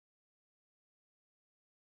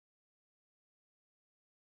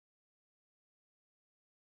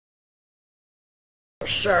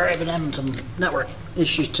Sorry, I've been having some network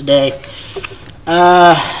issues today.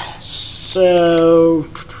 So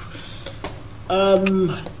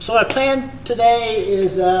our plan today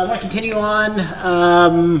is I'm going to continue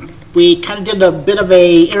on. We kind of did a bit of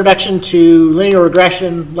a introduction to linear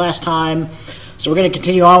regression last time, so we're going to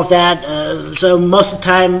continue on with that. So most of the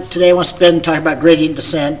time today I want to spend talking about gradient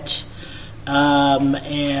descent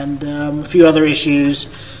and a few other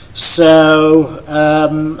issues. So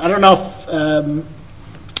I don't know if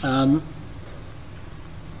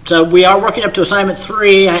so we are working up to assignment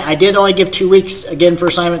 3. I did only give 2 weeks again for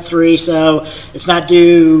assignment 3, so it's not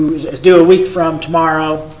due. It's due a week from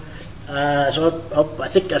tomorrow. So I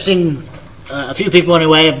think I've seen a few people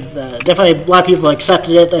anyway. Definitely a lot of people have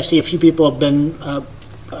accepted it. I see a few people have been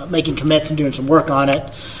making commits and doing some work on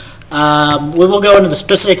it. We will go into the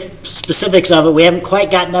specifics of it. We haven't quite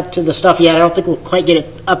gotten up to the stuff yet. I don't think we'll quite get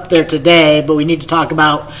it up there today, but we need to talk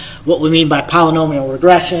about what we mean by polynomial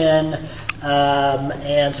regression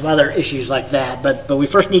and some other issues like that. But we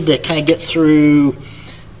first need to kind of get through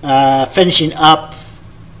finishing up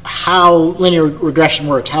how linear regression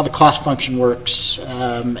works, how the cost function works,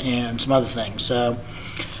 and some other things. So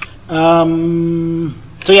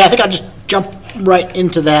yeah, I think I'll just jump right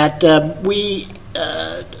into that.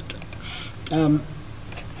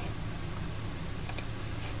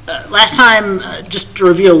 Last time, just to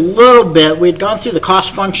review a little bit, we had gone through the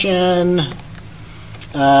cost function,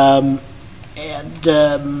 and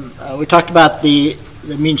we talked about the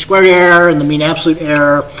mean squared error and the mean absolute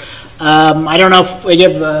error. I don't know if we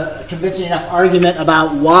give a convincing enough argument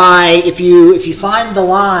about why, if you find the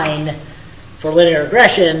line for linear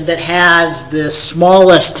regression that has the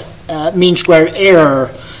smallest mean squared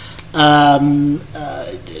error,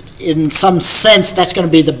 in some sense, that's going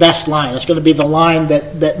to be the best line. It's going to be the line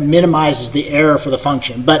that minimizes the error for the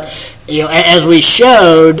function. But as we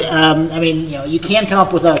showed, you can come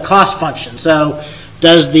up with a cost function. So,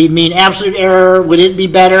 does the mean absolute error, would it be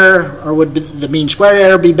better, or would the mean square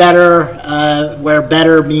error be better? Where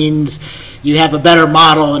better means you have a better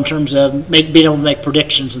model in terms of being able to make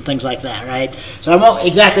predictions and things like that, right? So I won't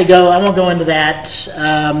go into that.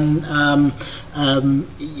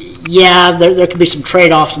 Yeah, there can be some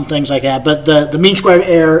trade-offs and things like that, but the mean squared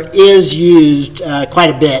error is used quite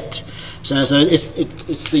a bit. So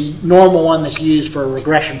it's the normal one that's used for a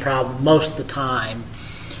regression problem most of the time.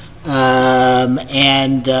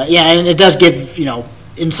 And it does give,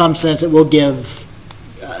 in some sense, it will give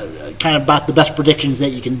kind of about the best predictions that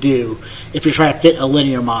you can do if you're trying to fit a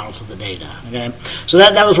linear model to the data. Okay, so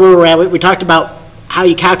that was where we were at. We talked about how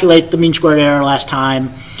you calculate the mean squared error last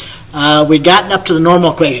time. We'd gotten up to the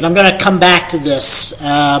normal equation. I'm going to come back to this, so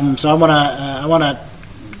I want to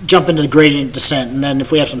jump into the gradient descent, and then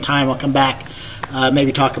if we have some time, I'll come back,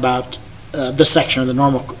 maybe talk about this section of the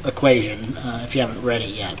normal equation if you haven't read it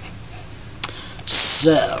yet.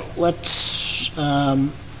 So let's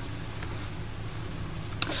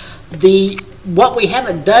what we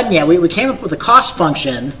haven't done yet. We came up with a cost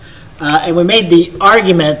function. And we made the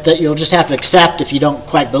argument that you'll just have to accept if you don't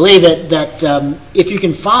quite believe it, that if you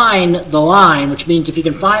can find the line, which means if you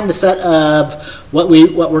can find the set of what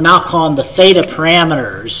we're now calling the theta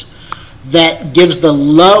parameters that gives the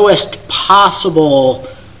lowest possible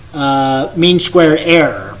mean squared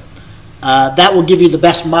error, that will give you the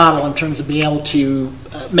best model in terms of being able to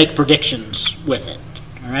make predictions with it.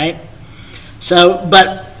 All right. So,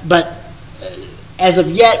 but as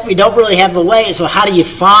of yet, we don't really have a way, so how do you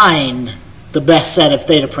find the best set of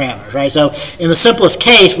theta parameters, right? So in the simplest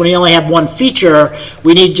case, when you only have one feature,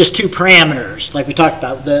 we need just 2 parameters, like we talked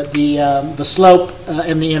about, the slope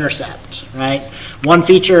and the intercept, right? One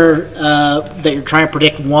feature that you're trying to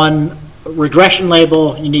predict one regression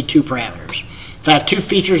label, you need 2 parameters. If I have 2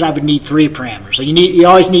 features, I would need 3 parameters. So you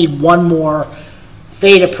always need one more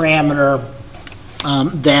theta parameter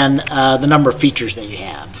than the number of features that you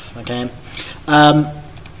have, okay?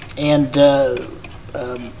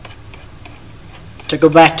 To go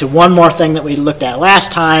back to one more thing that we looked at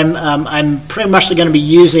last time, I'm pretty much going to be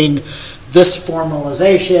using this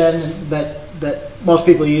formalization that most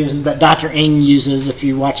people use and that Dr. Ng uses if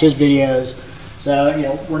you watch his videos. So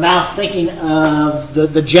we're now thinking of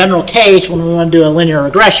the general case when we want to do a linear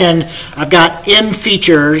regression. I've got n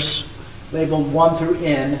features labeled 1 through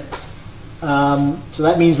n. So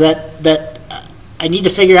that means that I need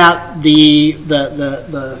to figure out the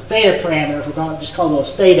theta parameter. If we're going to just call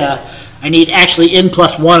those theta, I need actually n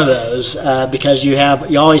plus 1 of those because you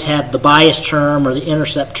always have the bias term or the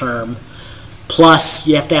intercept term, plus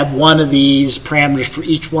you have to have one of these parameters for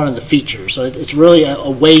each one of the features. So it's really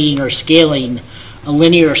a weighting or scaling, a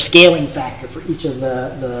linear scaling factor for each of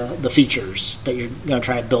the features that you're going to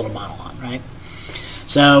try to build a model on, right?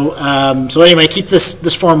 So so anyway, keep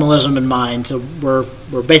this formalism in mind. So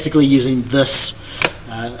we're basically using this.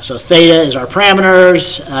 So theta is our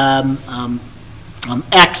parameters.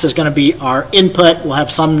 X is going to be our input. We'll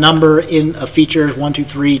have some number of features, 1, 2,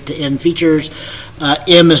 3 to n features.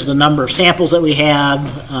 M is the number of samples that we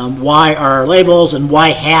have. Y are our labels, and y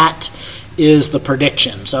hat is the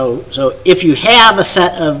prediction. So if you have a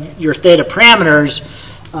set of your theta parameters,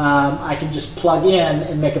 I can just plug in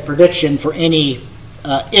and make a prediction for any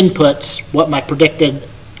inputs, what my predicted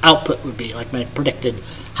output would be, like my predicted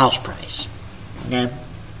house price. Okay.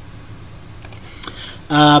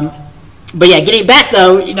 But yeah, getting back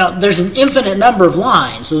though, there's an infinite number of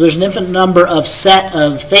lines. So there's an infinite number of set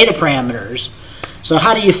of theta parameters. So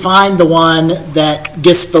how do you find the one that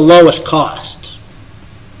gets the lowest cost?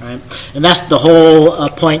 Right? And that's the whole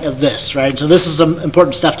point of this, right? So this is some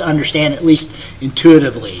important stuff to understand, at least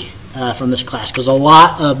intuitively, from this class, because a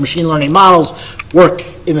lot of machine learning models work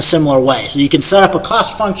in a similar way. So you can set up a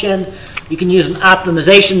cost function. You can use an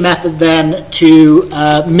optimization method then to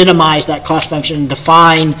minimize that cost function and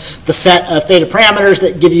define the set of theta parameters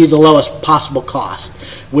that give you the lowest possible cost,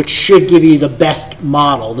 which should give you the best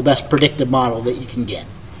model, the best predictive model that you can get.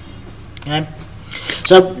 Okay?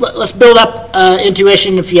 So let's build up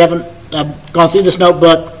intuition if you haven't gone through this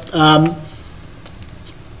notebook.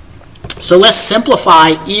 So let's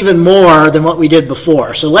simplify even more than what we did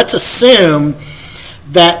before. So let's assume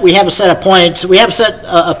that we have a set of points. We have a set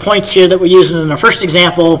of points here that we're using in our first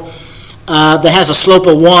example that has a slope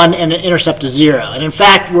of 1 and an intercept of 0. And in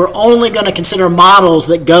fact, we're only going to consider models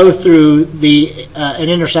that go through an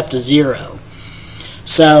intercept of 0.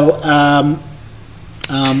 So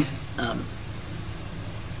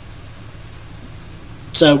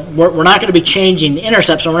so we're not going to be changing the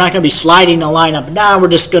intercepts, and we're not going to be sliding the line up and down. We're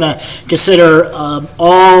just going to consider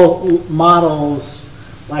all models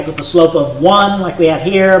like with a slope of 1, like we have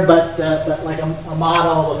here, but like a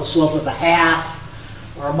model with a slope of a half,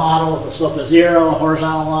 or a model with a slope of 0, a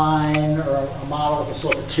horizontal line, or a model with a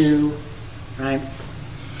slope of 2, right?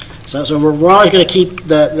 So we're always going to keep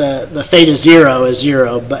the theta 0 as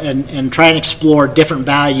 0, but and try and explore different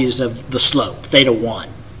values of the slope, theta 1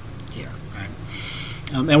 here, right?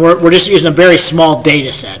 And we're just using a very small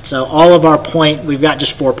data set. So all of our we've got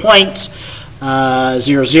just 4 points.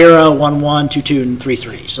 0, 0, 1, 1, 2, 2, and 3,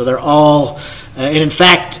 3. So they're all, and in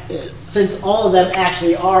fact, since all of them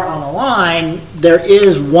actually are on a line, there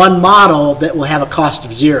is one model that will have a cost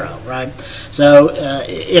of 0, right? So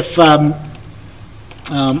if,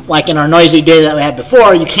 like in our noisy data that we had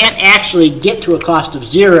before, you can't actually get to a cost of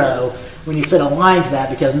 0 when you fit a line to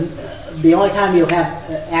that, because the only time you'll have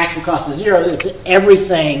actual cost of 0 is if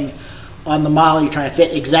everything on the model you're trying to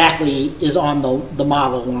fit exactly is on the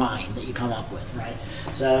model line that you come up with, right?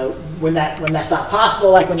 So when that's not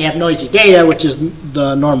possible, like when you have noisy data, which is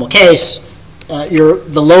the normal case,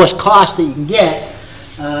 the lowest cost that you can get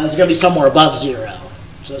is going to be somewhere above 0.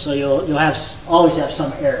 So you'll always have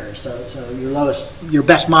some errors. So your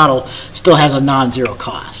best model still has a non-zero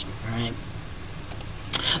cost, all right?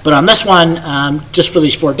 But on this one, just for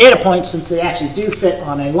these 4 data points, since they actually do fit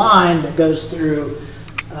on a line that goes through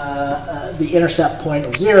the intercept point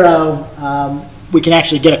of 0, we can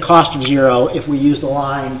actually get a cost of 0 if we use the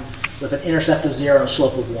line with an intercept of 0 and a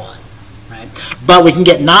slope of 1, right? But we can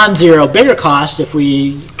get non-zero bigger costs if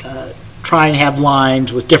we try and have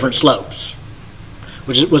lines with different slopes,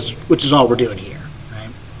 which is all we're doing here,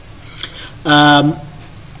 right?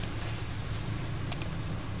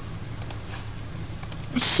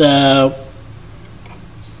 So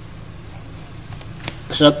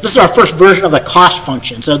this is our first version of a cost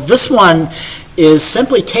function. So this one is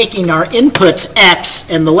simply taking our inputs x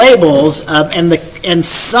and the labels and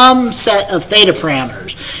some set of theta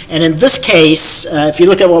parameters. And in this case, if you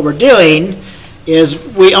look at what we're doing,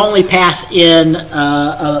 is we only pass in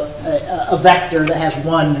a vector that has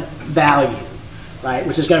one value, right,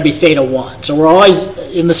 which is going to be theta 1. So we're always,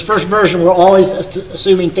 in this first version, we're always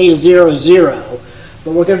assuming theta 0 is 0,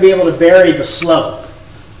 but we're going to be able to vary the slope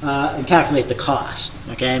and calculate the cost,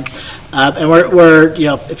 okay? And we're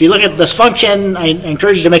if you look at this function, I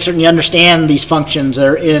encourage you to make certain you understand these functions that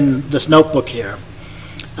are in this notebook here.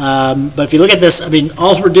 But if you look at this, I mean,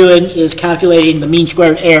 all we're doing is calculating the mean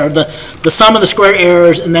squared error, the sum of the squared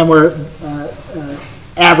errors, and then we're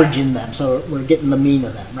averaging them, so we're getting the mean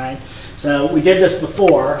of them, right? So we did this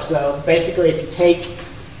before, so basically if you take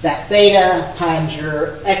that theta times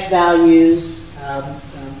your x values,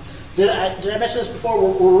 did I mention this before?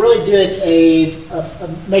 We're really doing a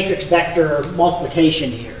matrix vector multiplication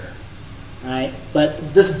here, right?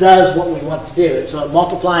 But this does what we want to do. So it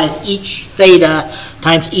multiplies each theta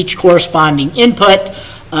times each corresponding input,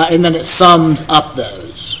 and then it sums up those.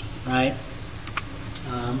 right?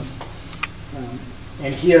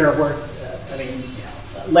 And here we're,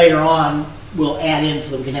 later on we'll add in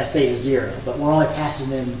so that we can have theta 0, but we're only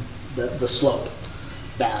passing in the slope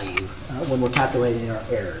value when we're calculating our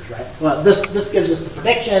errors, right? Well, this gives us the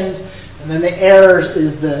predictions, and then the errors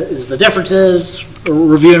is the differences. We're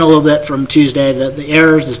reviewing a little bit from Tuesday. The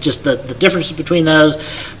errors is just the difference between those.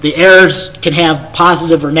 The errors can have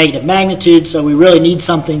positive or negative magnitude, so we really need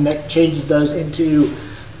something that changes those into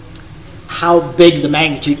how big the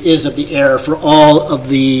magnitude is of the error for all of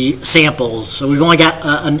the samples. So we've only got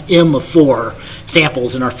an M of 4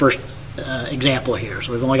 samples in our first example here.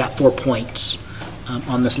 So we've only got 4 points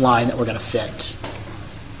on this line that we're going to fit.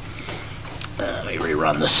 Let me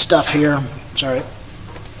rerun this stuff here. Sorry.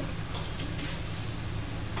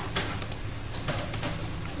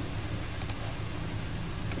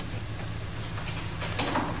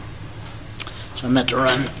 So I meant to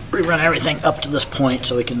rerun everything up to this point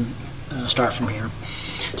so we can start from here.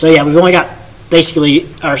 So yeah, we've only got basically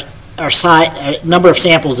our number of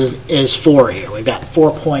samples is 4 here. We've got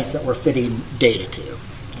 4 points that we're fitting data to.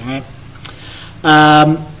 All right.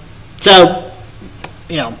 So,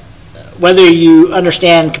 whether you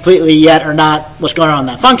understand completely yet or not what's going on in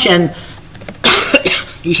that function,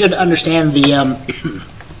 you should understand the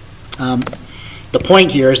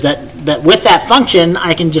point here is that with that function,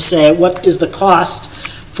 I can just say what is the cost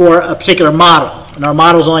for a particular model. And our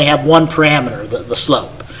models only have one parameter, the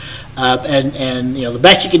slope. And the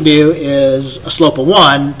best you can do is a slope of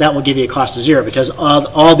 1. That will give you a cost of 0 because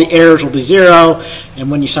all the errors will be 0,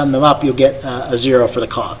 and when you sum them up, you'll get a 0 for the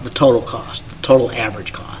total cost, the total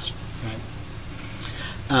average cost.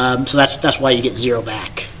 Right? So that's why you get 0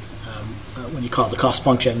 back when you call the cost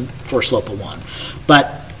function for a slope of 1.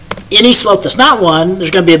 But any slope that's not 1,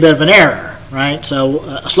 there's going to be a bit of an error, right? So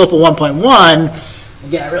a slope of 1.1,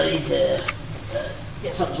 again, I really need to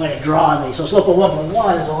get something so I can draw on these. So slope of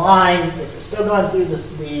 1.1 is a line. It's still going through the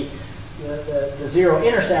 0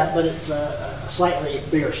 intercept, but it's a slightly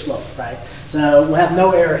bigger slope, right? So we'll have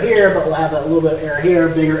no error here, but we'll have a little bit of error here,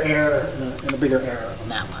 bigger error, and a bigger error on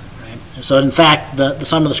that one, right? And so in fact, the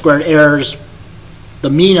sum of the squared errors, the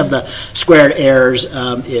mean of the squared errors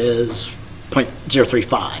is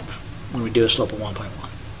 0.035 when we do a slope of 1.1.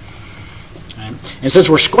 And since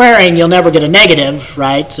we're squaring, you'll never get a negative,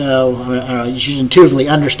 right? So I don't know, you should intuitively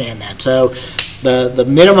understand that. So the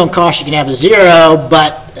minimum cost you can have is 0,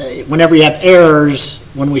 but whenever you have errors,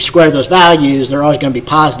 when we square those values, they're always going to be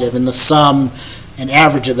positive, and the sum and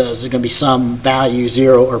average of those is going to be some value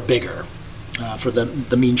 0 or bigger for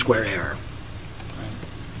the mean squared error. Right?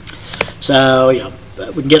 So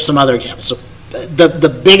we can get some other examples. So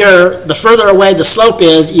the further away the slope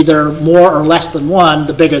is, either more or less than 1,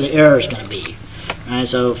 the bigger the error is going to be. Right,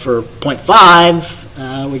 so for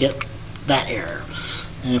 0.5, we get that error.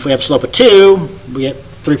 And if we have a slope of 2, we get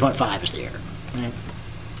 3.5 as the error. Right?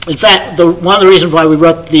 In fact, one of the reasons why we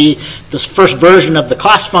wrote this first version of the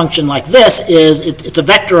cost function like this is it's a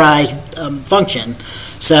vectorized function.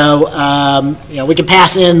 So we can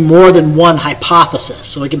pass in more than one hypothesis.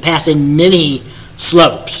 So we can pass in many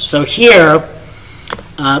slopes. So here,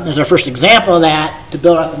 as our first example of that, to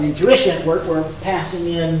build up an intuition, we're passing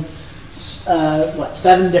in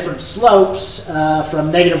 7 different slopes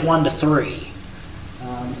from -1 to 3.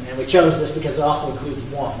 And we chose this because it also includes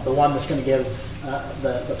 1, the one that's going to give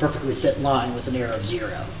the perfectly fit line with an error of 0.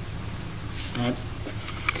 Right?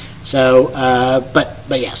 So,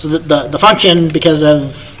 but yeah, so the function, because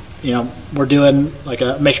of, we're doing like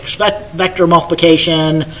a matrix vector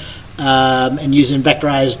multiplication and using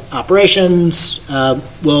vectorized operations,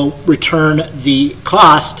 will return the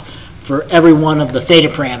cost for every one of the theta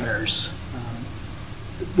parameters,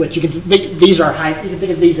 which you can you can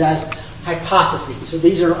think of these as hypotheses. So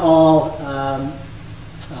these are all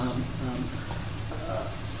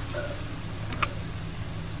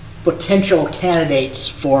potential candidates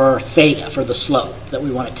for theta, for the slope that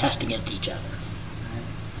we want to test against each other. Right?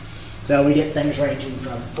 So we get things ranging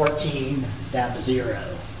from 14 down to 0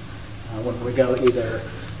 when we go either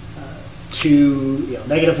to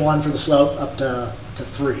 -1 for the slope up to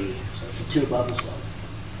 3. So it's a 2 above the slope.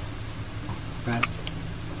 Right.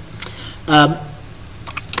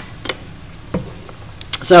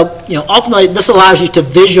 So ultimately, this allows you to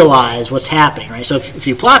visualize what's happening, right? So if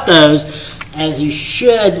you plot those, as you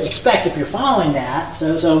should expect if you're following that,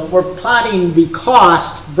 so we're plotting the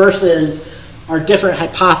cost versus our different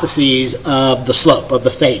hypotheses of the slope of the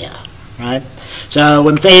theta, right? So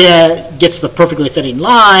when theta gets the perfectly fitting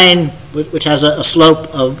line, which has a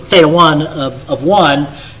slope of theta 1 of 1,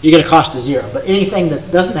 you get a cost of 0. But anything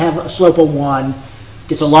that doesn't have a slope of 1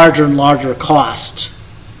 gets a larger and larger cost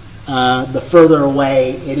the further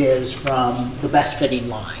away it is from the best fitting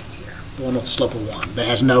line here, the one with a slope of 1 that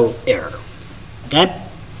has no error. Okay?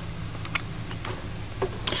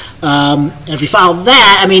 And if you follow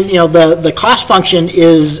that, I mean, the cost function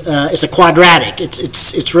is a quadratic.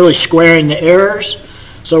 It's really squaring the errors.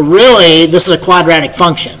 So really, this is a quadratic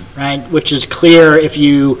function, right? Which is clear if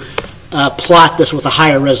you plot this with a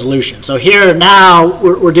higher resolution. So here now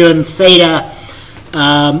we're doing theta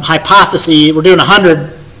hypothesis. We're doing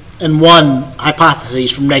 101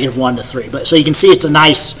 hypotheses from -1 to 3. But so you can see it's a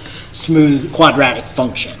nice, smooth quadratic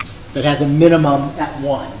function that has a minimum at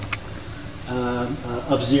 1.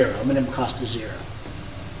 Of 0, minimum cost of 0.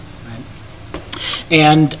 Right?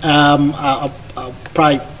 And I'll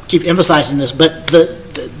probably keep emphasizing this, but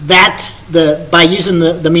by using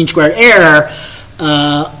the mean squared error,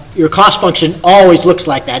 your cost function always looks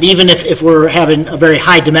like that, even if we're having a very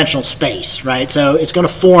high dimensional space, right? So it's going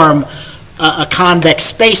to form a convex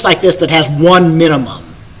space like this that has one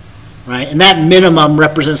minimum, right? And that minimum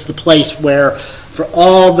represents the place where, for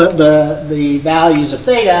all the values of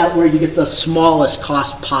theta, where you get the smallest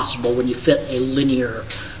cost possible when you fit a linear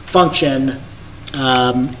function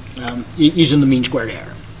using the mean squared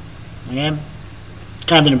error. Okay?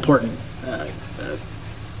 Kind of an important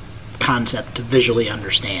concept to visually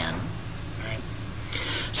understand. Right?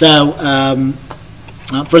 So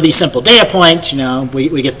for these simple data points,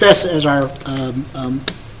 we get this as our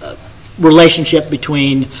relationship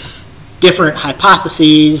between different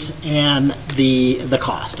hypotheses and the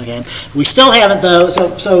cost. Okay, we still haven't though.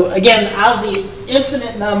 So again, out of the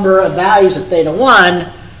infinite number of values of theta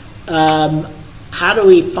 1, how do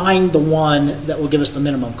we find the one that will give us the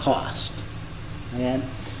minimum cost? Okay,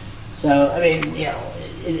 so I mean,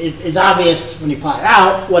 it's obvious when you plot it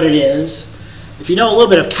out what it is. If you know a little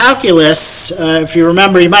bit of calculus, if you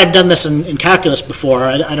remember, you might have done this in calculus before.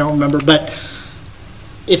 I don't remember, but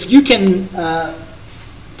if you can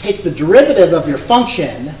take the derivative of your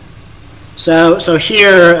function. So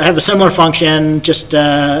here I have a similar function, just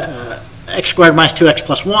x squared minus 2x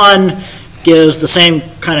plus 1 gives the same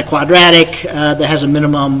kind of quadratic that has a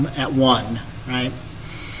minimum at 1, right?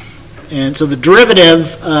 And so the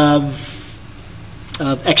derivative of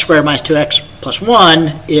x squared minus 2x plus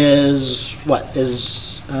 1 is what?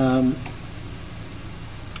 Is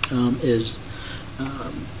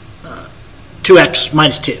 2x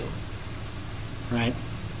minus 2, right?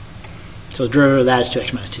 So the derivative of that is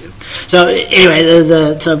 2x minus 2. So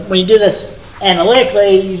anyway, so when you do this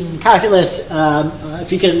analytically using calculus,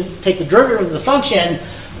 if you can take the derivative of the function,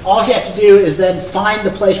 all you have to do is then find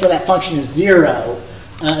the place where that function is 0,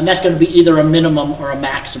 and that's going to be either a minimum or a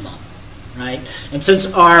maximum, right? And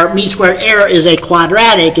since our mean squared error is a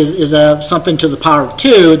quadratic, is a something to the power of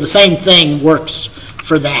 2, the same thing works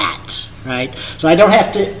for that, right? So I don't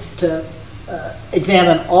have to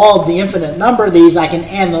examine all of the infinite number of these. I can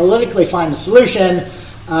analytically find the solution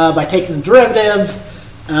by taking the derivative,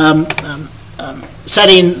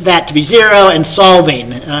 setting that to be 0, and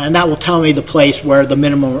solving. And that will tell me the place where the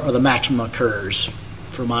minimum or the maximum occurs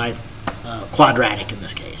for my quadratic in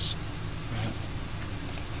this case.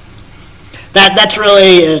 Right? That's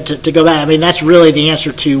really, to go back, I mean, that's really the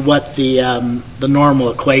answer to what the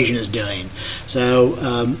normal equation is doing. So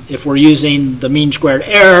if we're using the mean squared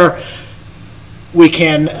error, we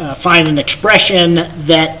can find an expression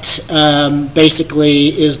that basically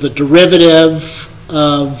is the derivative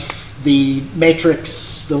of the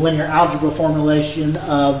matrix, the linear algebra formulation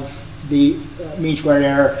of the mean squared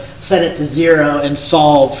error, set it to 0, and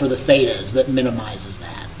solve for the thetas that minimizes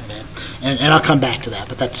that. Okay? And I'll come back to that,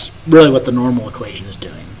 but that's really what the normal equation is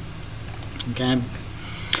doing. Okay?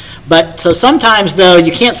 But so sometimes, though,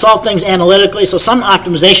 you can't solve things analytically, so some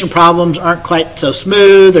optimization problems aren't quite so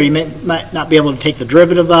smooth, or you might not be able to take the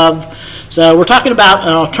derivative of. So we're talking about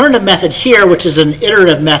an alternative method here, which is an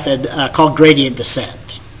iterative method called gradient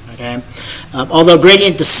descent. Okay? Although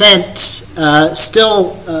gradient descent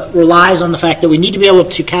still relies on the fact that we need to be able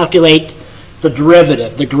to calculate the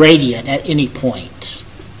derivative, the gradient, at any point.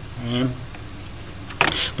 Okay?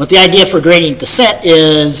 But the idea for gradient descent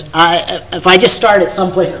is, if I just start at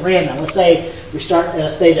some place at random, let's say we start at a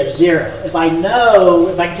theta of 0. If I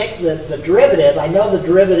can take the derivative, I know the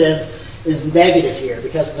derivative is negative here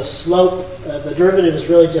because the slope, the derivative is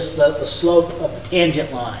really just the slope of the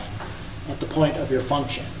tangent line at the point of your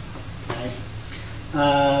function. Okay?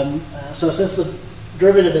 So since the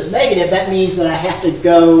derivative is negative, that means that I have to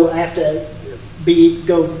go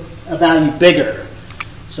a value bigger.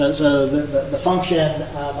 So the function,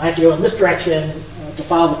 I have to go in this direction to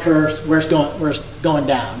follow the curve where it's going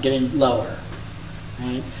down, getting lower.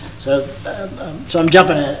 Right? So I'm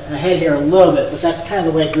jumping ahead here a little bit, but that's kind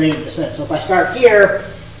of the way gradient descent. So if I start here,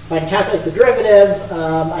 if I can calculate the derivative,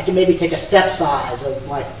 I can maybe take a step size of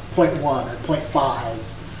like 0.1 or 0.5,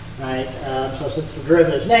 right? So since the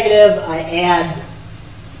derivative is negative, I add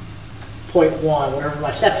 0.1, whatever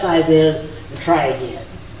my step size is, and try again,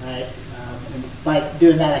 right? And by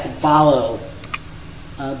doing that, I can follow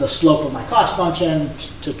the slope of my cost function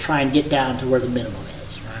to try and get down to where the minimum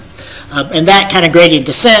is, right? And that kind of gradient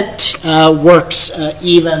descent works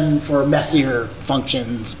even for messier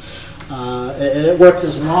functions. It works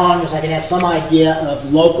as long as I can have some idea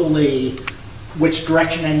of locally which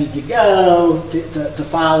direction I need to go to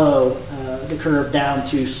follow the curve down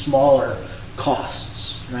to smaller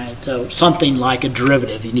costs, right? So something like a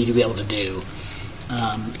derivative you need to be able to do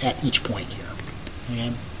at each point here.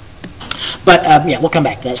 Okay? But yeah, we'll come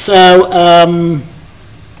back to that. So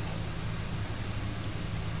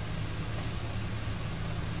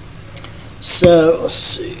let's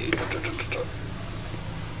see.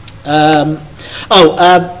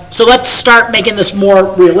 So let's start making this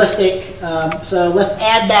more realistic. So let's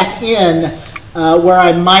add back in where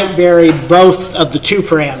I might vary both of the two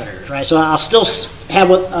parameters, right? So I'll still have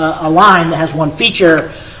a line that has one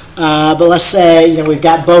feature, but let's say we've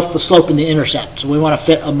got both the slope and the intercept. So we want to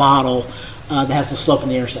fit a model that has the slope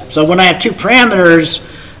and the intercept. So when I have two parameters,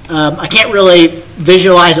 I can't really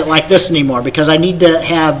visualize it like this anymore because I need to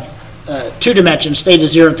have 2 dimensions, theta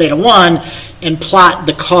 0 and theta 1, and plot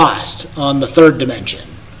the cost on the third dimension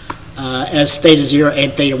as theta 0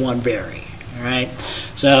 and theta 1 vary. All right,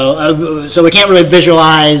 so we can't really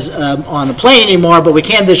visualize on a plane anymore, but we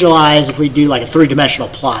can visualize if we do like a 3-dimensional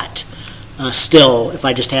plot. Still, if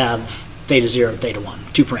I just have theta 0 and theta 1,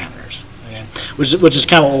 2 parameters, okay? which is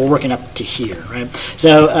kind of what we're working up to here, right?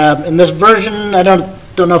 So in this version, I don't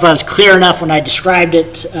know if I was clear enough when I described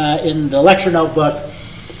it in the lecture notebook.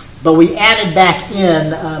 But we added back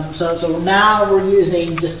in, so now we're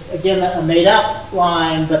using just, again, a made-up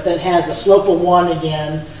line, but that has a slope of 1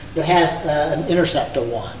 again, that has an intercept of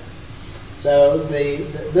 1. So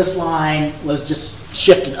this line was just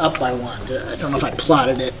shifted up by 1. I don't know if I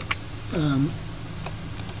plotted it.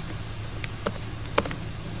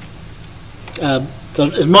 So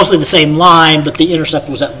it's mostly the same line, but the intercept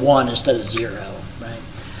was at 1 instead of 0, right?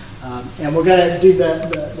 And we're going to do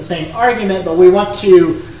the same argument, but we want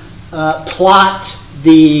to plot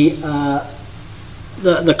the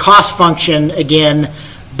cost function again,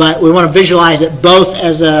 but we want to visualize it both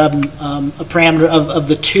as a parameter of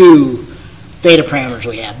the 2 theta parameters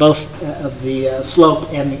we have, both of the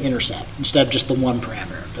slope and the intercept, instead of just the 1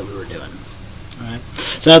 parameter that we were doing. All right.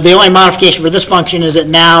 So the only modification for this function is it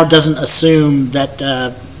now doesn't assume that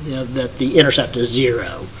that the intercept is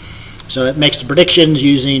 0. So it makes the predictions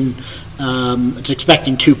using it's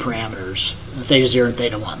expecting 2 parameters. Theta 0 and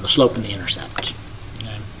theta 1, the slope and the intercept.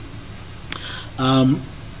 Okay.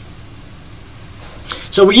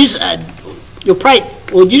 So we use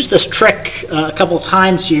we'll use this trick a couple of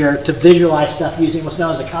times here to visualize stuff using what's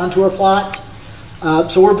known as a contour plot.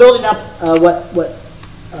 So we're building up what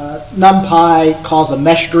NumPy calls a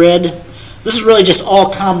mesh grid. This is really just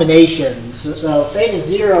all combinations. So theta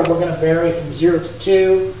 0, we're going to vary from 0 to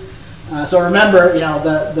 2. So remember,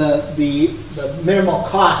 the minimal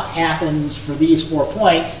cost happens for these 4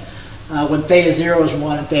 points when theta 0 is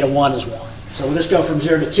 1 and theta 1 is 1. So we'll just go from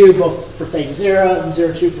 0 to 2, both for theta 0 and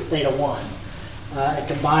 0 to 2 for theta 1, and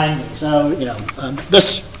combine these. So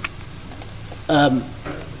this I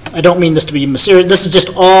don't mean this to be mysterious. This is just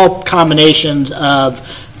all combinations of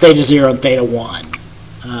theta 0 and theta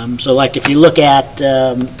 1. So like if you look at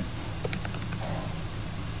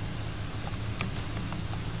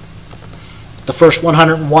the first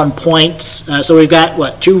 101 points. So we've got,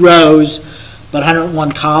 what, 2 rows, but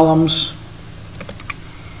 101 columns.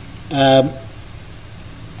 So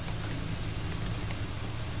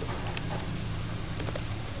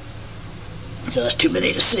that's too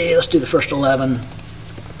many to see. Let's do the first 11.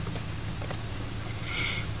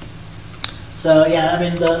 So yeah, I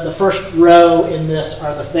mean, the first row in this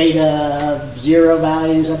are the theta 0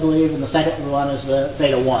 values, I believe, and the second one is the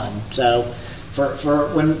theta 1. So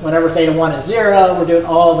whenever theta 1 is 0, we're doing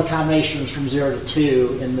all the combinations from 0 to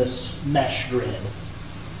 2 in this mesh grid,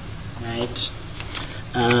 right?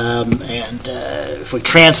 And if we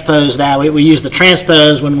transpose that, we use the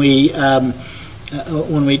transpose when we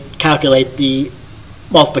calculate the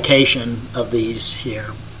multiplication of theta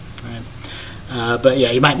here, right? But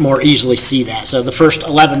yeah, you might more easily see that. So the first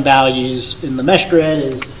 11 values in the mesh grid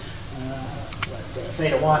is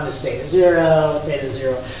theta 1 is theta 0, theta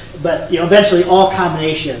 0. But eventually all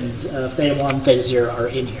combinations of theta 1 and theta 0 are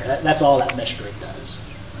in here. That's all that mesh grid does.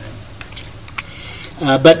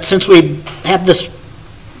 Right? But since we have this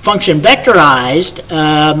function vectorized,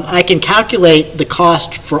 I can calculate the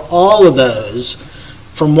cost for all of those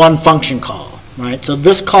from one function call, right? So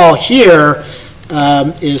this call here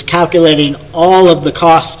is calculating all of the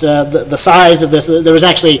cost, the size of this. There was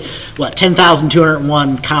actually,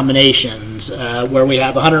 10,201 combinations where we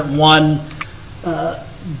have 101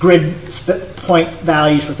 grid point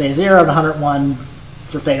values for theta 0 and 101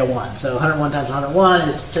 for theta 1. So 101 times 101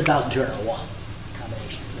 is 10,201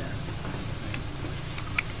 combinations there.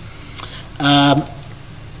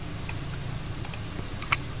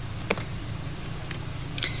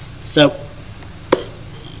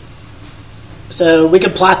 So we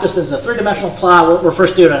could plot this as a three-dimensional plot. We're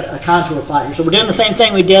first doing a contour plot here. So we're doing the same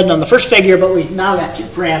thing we did on the first figure, but we've now got two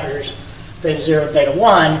parameters, theta 0 and theta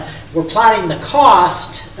 1. We're plotting the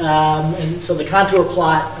cost, and so the contour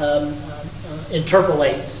plot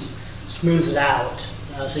interpolates, smooths it out,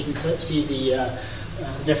 so you can see the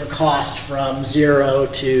different cost from 0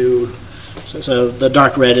 to, so the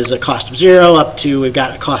dark red is a cost of 0 up to, we've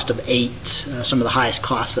got a cost of 8, some of the highest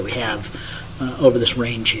costs that we have over this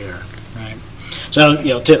range here, right?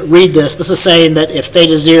 So, to read this is saying that if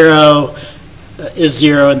theta 0 is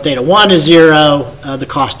 0 and theta 1 is 0, the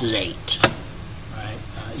cost is 8, right?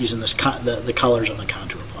 Using this the colors on the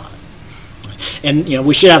contour plot. Right? And,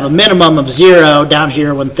 we should have a minimum of 0 down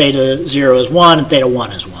here when theta 0 is 1 and theta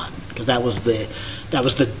 1 is 1, because that was the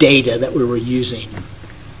data that we were using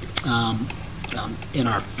in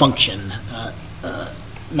our function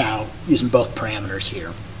now using both parameters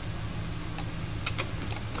here.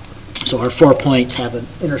 So our 4 points have an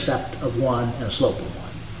intercept of 1 and a slope of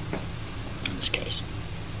 1 in this case.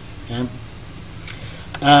 Okay.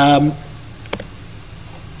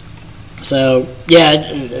 So yeah,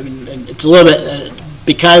 it's a little bit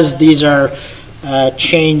because these are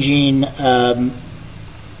changing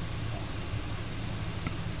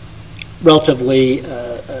relatively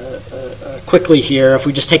quickly here. If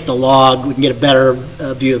we just take the log, we can get a better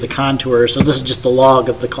view of the contour. So this is just the log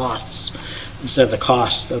of the costs instead of the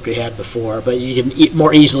costs that we had before. But you can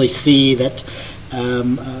more easily see that,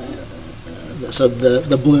 so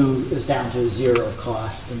the blue is down to 0 of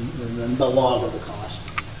cost, and then the log of the cost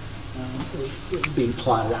is being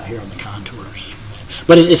plotted out here on the contours.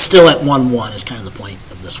 But it's still at 1, 1 is kind of the point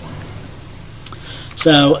of this one.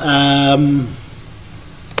 So,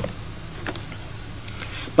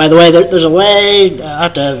 by the way, there's a way, I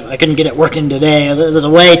couldn't get it working today, there's a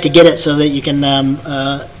way to get it so that you can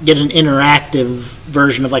get an interactive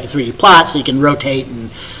version of like a 3D plot, so you can rotate and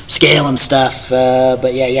scale and stuff,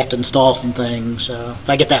 but yeah, you have to install some things. So if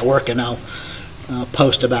I get that working, I'll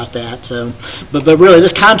post about that. So, but really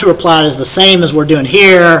this contour plot is the same as we're doing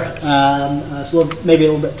here. It's maybe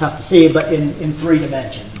a little bit tough to see, but in 3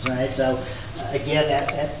 dimensions, right? So again,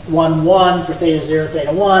 at 1, 1 for theta 0,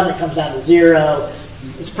 theta 1, it comes down to 0.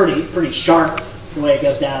 It's pretty sharp the way it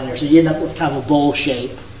goes down there, so you end up with kind of a bowl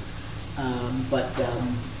shape. But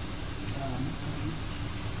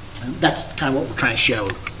that's kind of what we're trying to show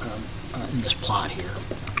in this plot here.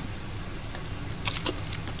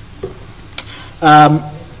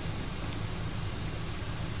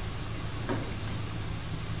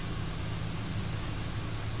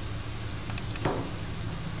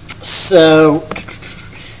 So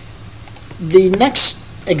the next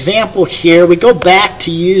example here, we go back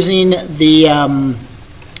to using the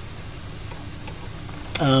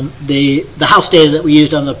house data that we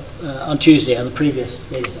used on Tuesday on the previous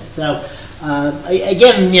data set. So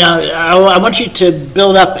again, I want you to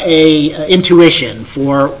build up a intuition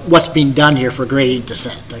for what's being done here for gradient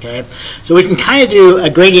descent. Okay, so we can kind of do a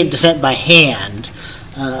gradient descent by hand.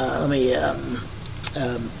 Let me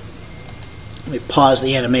pause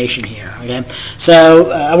the animation here. Okay, so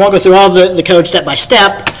I won't go through all the code step by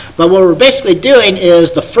step, but what we're basically doing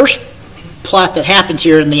is the first plot that happens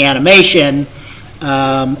here in the animation,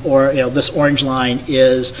 or this orange line,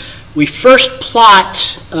 is we first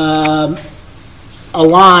plot a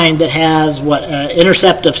line that has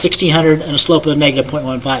intercept of 1600 and a slope of negative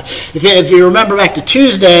 0.15. If you remember back to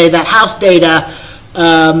Tuesday, that house data,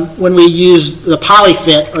 when we used the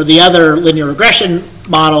polyfit or the other linear regression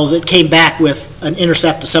models, it came back with an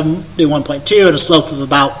intercept of 71.2 and a slope of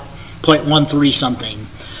about 0.13 something.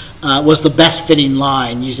 Was the best fitting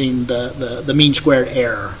line using the mean squared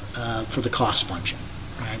error for the cost function.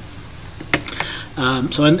 Right?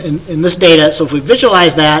 So in this data, so if we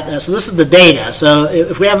visualize that, so this is the data. So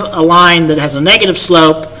if we have a line that has a negative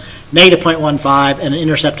slope, negative 0.15, and an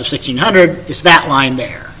intercept of 1600, it's that line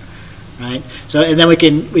there. Right? So, and then we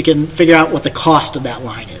can figure out what the cost of that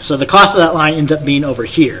line is. So the cost of that line ends up being over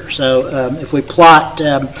here. So if we plot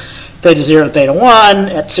theta 0 and theta 1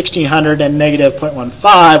 at 1600 and negative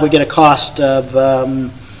 0.15, we get a cost of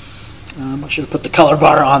I should have put the color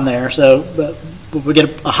bar on there. So, but we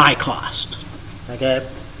get a high cost. Okay.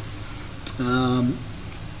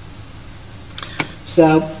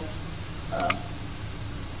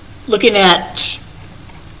 Looking at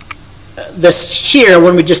this here,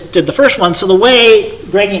 when we just did the first one, so the way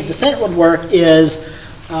gradient descent would work is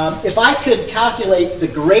if I could calculate the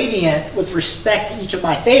gradient with respect to each of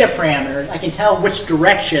my theta parameters, I can tell which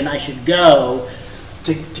direction I should go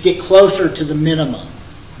to get closer to the minimum,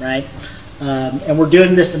 right? And we're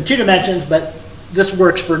doing this in 2 dimensions, but this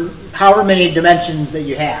works for however many dimensions that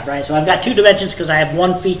you have, right? So I've got 2 dimensions because I have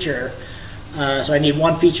 1 feature. So I need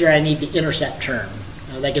 1 feature, I need the intercept term.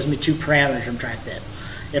 That gives me 2 parameters I'm trying to fit.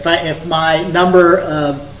 If my number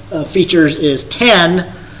of features is 10,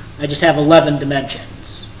 I just have 11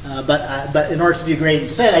 dimensions. But in order to do gradient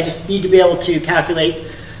descent, I just need to be able to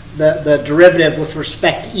calculate the derivative with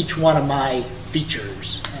respect to each one of my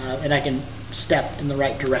features. And I can step in the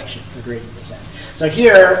right direction for gradient descent. So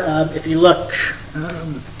here, if you look,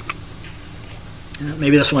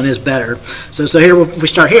 maybe this one is better. So here, if we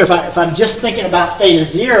start here, if I'm just thinking about theta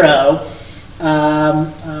 0,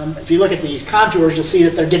 if you look at these contours, you'll see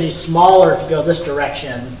that they're getting smaller if you go this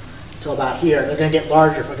direction till about here. They're going to get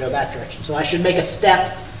larger if I go that direction. So I should make a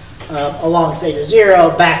step along theta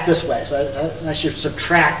 0 back this way. So I should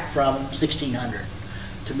subtract from 1600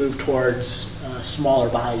 to move towards smaller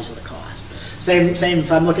values of the cost. Same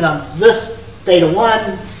if I'm looking on this theta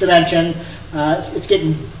 1 dimension, it's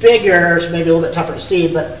getting bigger, so maybe a little bit tougher to see,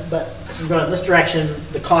 but if I'm going in this direction,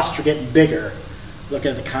 the costs are getting bigger.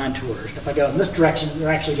 Looking at the contours. If I go in this direction,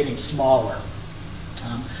 they're actually getting smaller.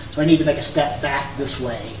 So I need to make a step back this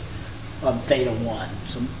way on theta 1.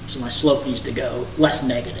 So my slope needs to go less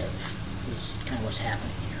negative, is kind of what's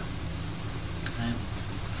happening here. Okay.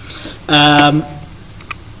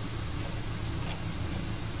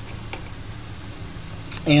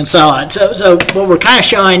 And so on. So what we're kind of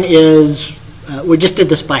showing is, we just did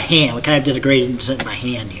this by hand. We kind of did a gradient descent by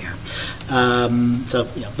hand here. So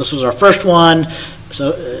this was our first one.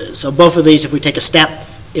 So both of these, if we take a step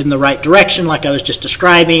in the right direction, like I was just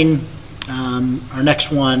describing, our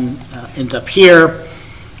next one ends up here,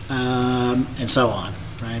 and so on,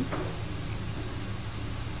 right?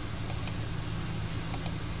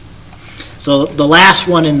 So the last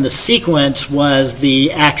one in the sequence was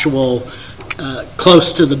the actual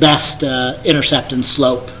close to the best intercept and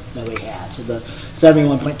slope that we had. So the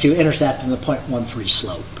 71.2 intercept and the 0.13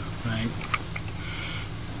 slope, right?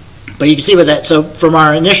 But you can see with that, so from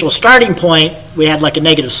our initial starting point, we had like a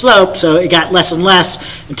negative slope, so it got less and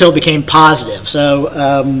less until it became positive. So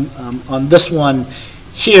on this one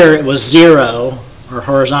here, it was 0, or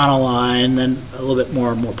horizontal line, then a little bit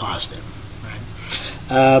more and more positive, right?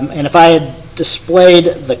 And if I had displayed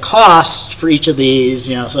the cost for each of these,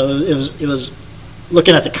 so it was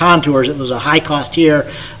looking at the contours, it was a high cost here,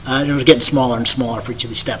 and it was getting smaller and smaller for each of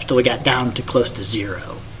these steps till we got down to close to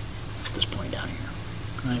 0 at this point down here,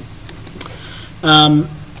 right?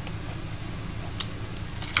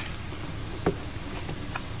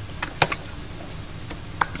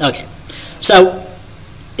 Okay, so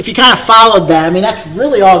if you kind of followed that, I mean, that's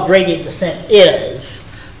really all gradient descent is.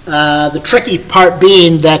 The tricky part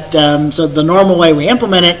being that, so the normal way we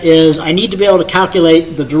implement it is I need to be able to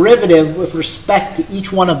calculate the derivative with respect to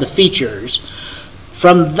each one of the features.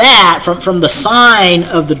 From that, from the sign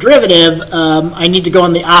of the derivative, I need to go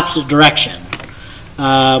in the opposite direction.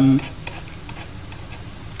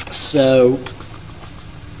 So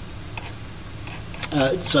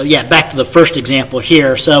yeah, back to the first example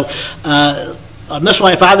here. So on this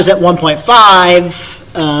one, if I was at 1.5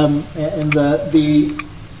 and the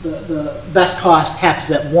best cost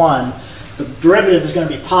happens at 1, the derivative is going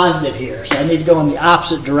to be positive here. So I need to go in the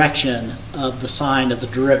opposite direction of the sign of the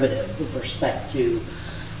derivative with respect to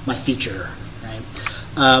my feature, right?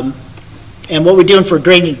 And what we're doing for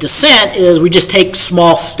gradient descent is we just take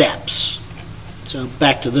small steps. So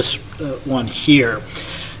back to this one here.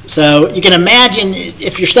 So you can imagine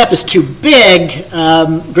if your step is too big,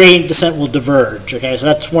 gradient descent will diverge. Okay, so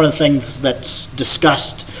that's one of the things that's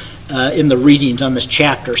discussed in the readings on this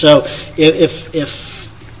chapter. So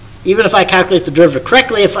even if I calculate the derivative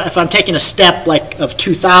correctly, if I'm taking a step like of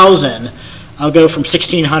 2,000, I'll go from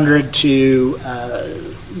 1,600 to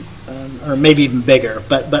or maybe even bigger.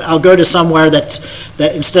 But I'll go to somewhere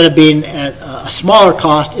that instead of being at a smaller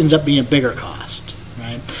cost ends up being a bigger cost.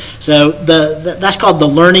 Right. So that's called the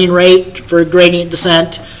learning rate for gradient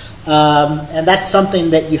descent. And that's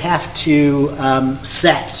something that you have to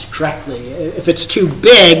set correctly. If it's too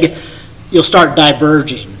big, you'll start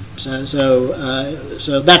diverging.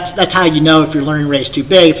 So that's how you know if your learning rate is too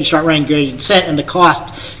big. If you start running gradient descent and the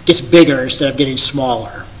cost gets bigger instead of getting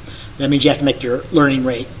smaller, that means you have to make your learning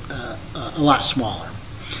rate a lot smaller.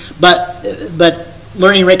 But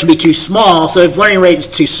learning rate can be too small, so if learning rate is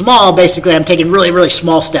too small, basically I'm taking really, really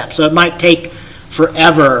small steps. So it might take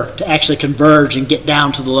forever to actually converge and get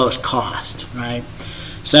down to the lowest cost, right?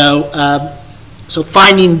 So, so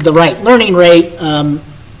finding the right learning rate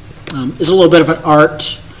is a little bit of an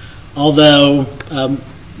art, although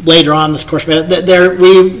later on this course,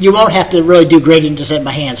 you won't have to really do gradient descent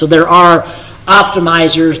by hand. So there are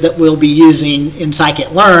optimizers that we'll be using in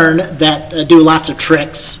scikit-learn that do lots of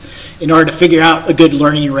tricks in order to figure out a good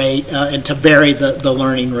learning rate and to vary the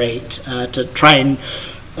learning rate to try and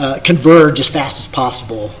converge as fast as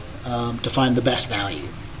possible to find the best value.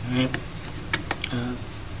 Right?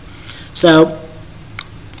 So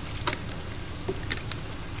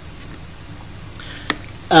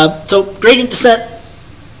gradient descent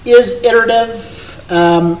is iterative,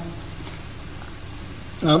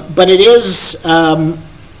 but it is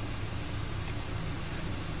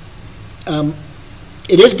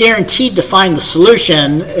guaranteed to find the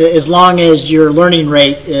solution as long as your learning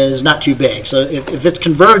rate is not too big. So if it's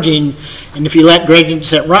converging, and if you let gradient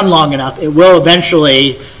descent run long enough, it will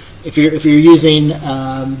eventually, if you're using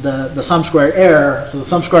the sum squared error, so the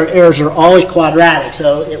sum squared errors are always quadratic,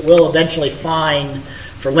 so it will eventually find,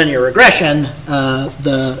 for linear regression,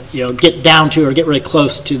 get down to or get really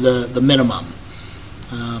close to the minimum,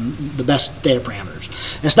 the best data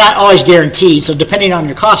parameters. And it's not always guaranteed, so depending on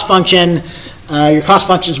your cost function, your cost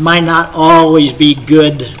functions might not always be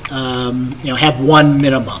good, have one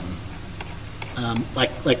minimum,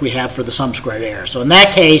 like we have for the sum squared error. So in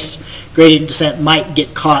that case, gradient descent might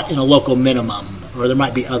get caught in a local minimum, or there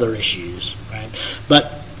might be other issues, right?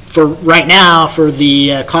 But for right now, for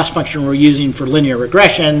the cost function we're using for linear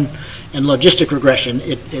regression and logistic regression,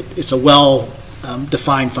 it's a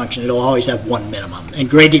well-defined function. It'll always have one minimum. And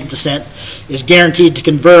gradient descent is guaranteed to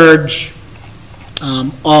converge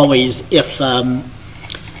always if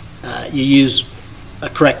you use a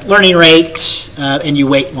correct learning rate and you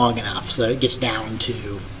wait long enough so that it gets down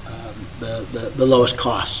to the lowest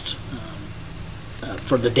cost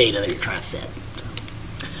for the data that you're trying to fit.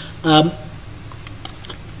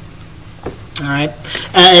 All right,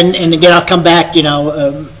 and again, I'll come back.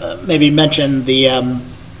 Maybe mention the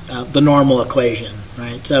normal equation,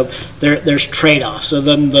 right? So there's trade-offs. So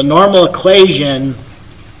then the normal equation,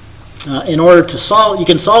 in order to solve, you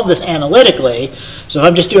can solve this analytically. So if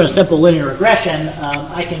I'm just doing a simple linear regression,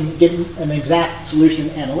 I can get an exact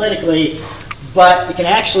solution analytically, but it can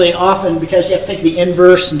actually often, because you have to take the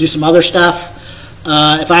inverse and do some other stuff,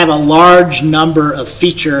 if I have a large number of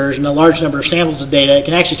features and a large number of samples of data, it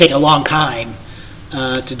can actually take a long time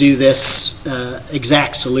to do this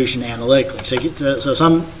exact solution analytically. So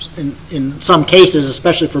in some cases,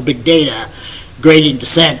 especially for big data, gradient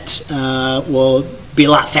descent will be a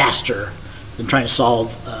lot faster than trying to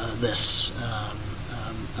solve this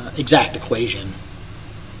exact equation.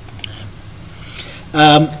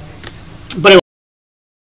 But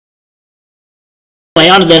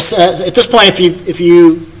onto this. At this point, if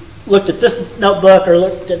you looked at this notebook or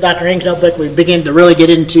looked at Dr. Ng's notebook, we begin to really get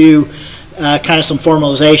into kind of some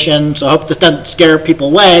formalization. So I hope this doesn't scare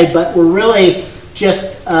people away, but we're really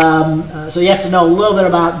just, so you have to know a little bit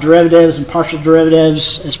about derivatives and partial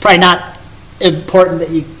derivatives. It's probably not important that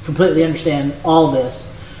you completely understand all of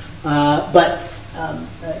this, but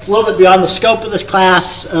it's a little bit beyond the scope of this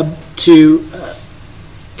class to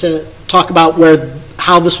talk about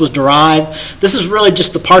how this was derived. This is really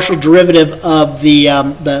just the partial derivative of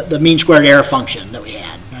the mean squared error function that we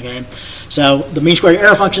had. Okay, so the mean squared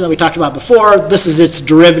error function that we talked about before, this is its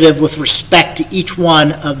derivative with respect to each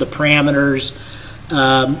one of the parameters.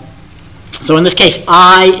 So in this case,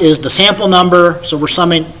 I is the sample number, so we're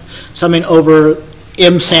summing over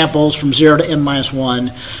m samples from 0 to m minus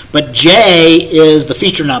 1, but j is the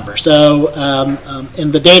feature number. So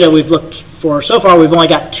in the data we've looked for so far, we've only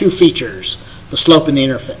got two features, the slope and the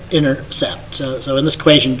intercept. So in this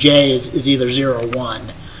equation, j is either 0 or 1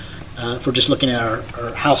 if we're just looking at our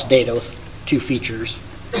house data with two features.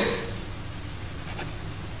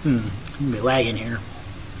 I'm going to be lagging here.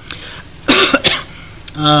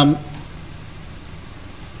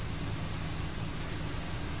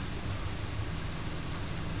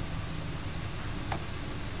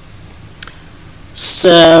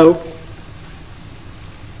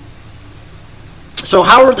 So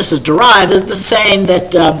however this is derived, this is saying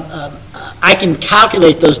that I can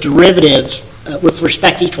calculate those derivatives with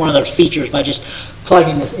respect to each one of those features by just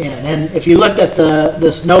plugging this in. And if you looked at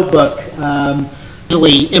this notebook,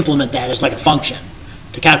 easily implement that as like a function.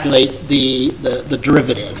 to calculate the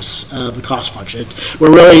derivatives of the cost function.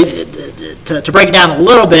 We're really, to break it down a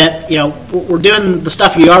little bit, we're doing the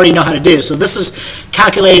stuff you already know how to do. So this is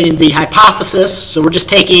calculating the hypothesis. So we're just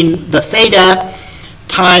taking the theta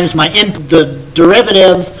times the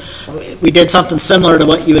derivative. We did something similar to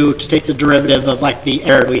what you do to take the derivative of like the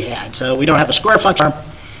error we had. So we don't have a square function,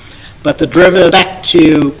 but the derivative back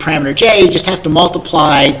to parameter j, you just have to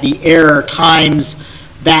multiply the error times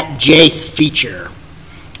that jth feature.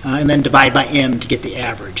 And then divide by m to get the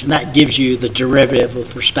average. And that gives you the derivative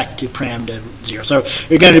with respect to parameter 0. So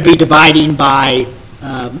you're going to be dividing by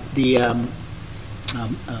the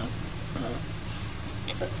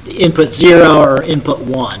input 0 or input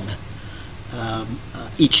 1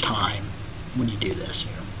 each time when you do this.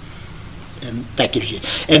 And that gives you,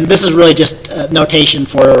 and this is really just notation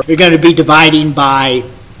for, you're going to be dividing by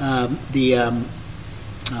the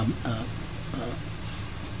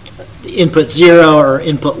input 0 or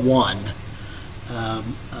input 1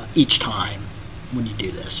 each time when you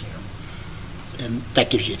do this. And that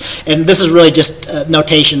gives you, and this is really just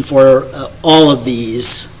notation for all of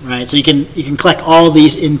these, right? So you can collect all of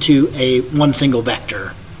these into one single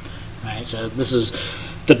vector, right? So this is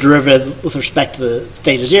the derivative with respect to the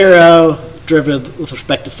theta 0, derivative with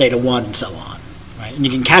respect to theta 1, and so on, right? And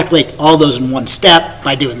you can calculate all those in one step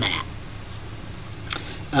by doing that.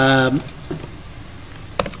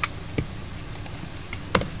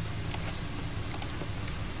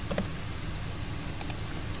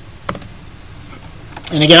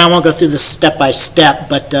 And again, I won't go through this step by step,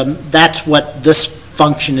 but that's what this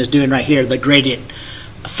function is doing right here, the gradient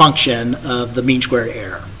function of the mean squared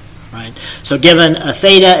error, right? So given a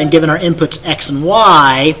theta and given our inputs x and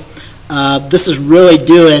y, this is really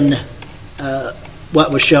doing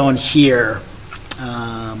what was shown here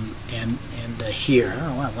and here. I don't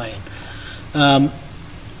know why I'm lighting.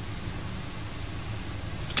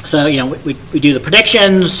 So we do the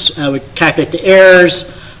predictions, we calculate the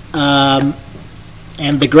errors.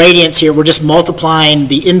 And the gradients here, we're just multiplying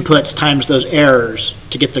the inputs times those errors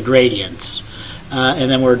to get the gradients. And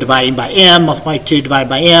then we're dividing by m, multiply 2, divided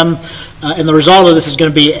by m. And the result of this is going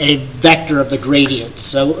to be a vector of the gradients.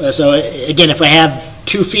 So again, if I have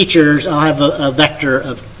two features, I'll have a vector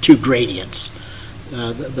of two gradients.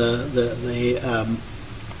 The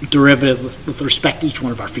derivative with respect to each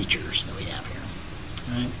one of our features that we have here.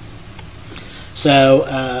 Right? So,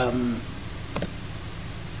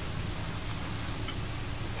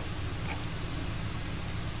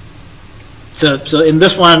 So in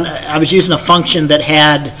this one, I was using a function that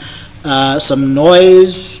had some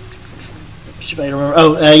noise. Should I remember?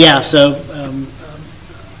 Oh, yeah. So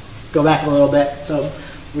go back a little bit. So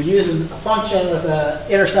we're using a function with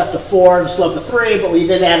an intercept of 4 and a slope of 3, but we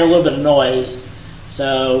did add a little bit of noise.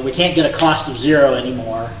 So we can't get a cost of 0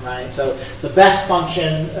 anymore, right? So the best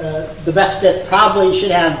function, the best fit probably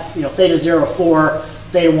should have theta 0 of 4,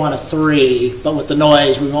 theta 1 of 3, but with the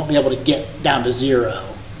noise, we won't be able to get down to 0.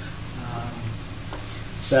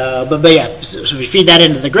 So, but yeah, so if we feed that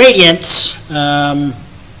into the gradients, so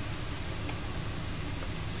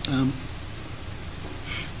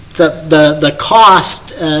the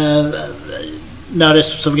cost, notice,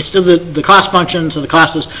 so we can still do the cost function, so the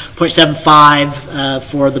cost is 0.75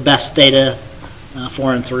 for the best theta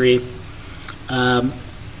 4 and 3. And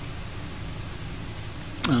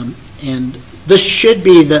this should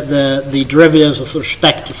be the derivatives with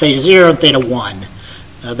respect to theta 0 and theta 1.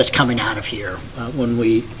 That's coming out of here when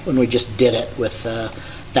we just did it with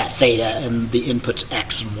that theta and the inputs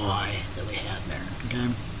x and y that we had there.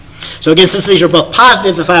 Okay. So again, since these are both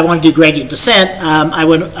positive, if I want to do gradient descent, I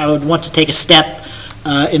would want to take a step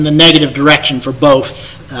in the negative direction for both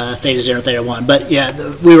theta 0 and theta 1. But yeah,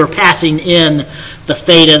 we were passing in the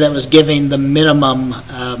theta that was giving the minimum.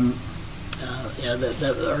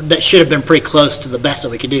 That should have been pretty close to the best that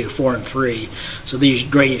we could do, 4 and 3. So these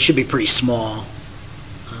gradients should be pretty small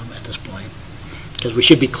at this point, because we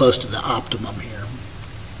should be close to the optimum here.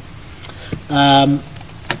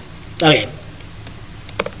 Okay.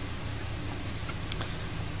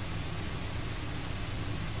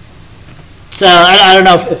 So I don't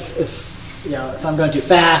know if I'm going too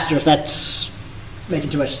fast or if that's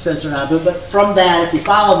making too much sense or not. But from that, if you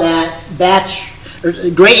follow that batch or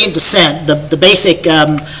gradient descent, the basic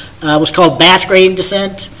was called batch gradient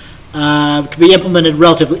descent. Can be implemented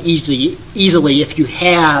relatively easily if you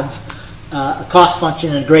have a cost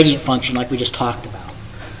function and a gradient function like we just talked about.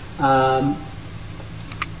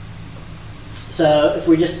 So if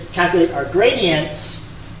we just calculate our gradients,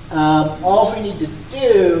 all we need to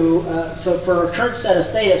do, so for our current set of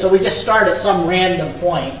theta, so we just start at some random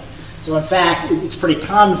point. So in fact, it's pretty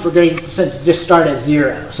common for gradient descent to just start at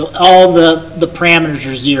 0. So all the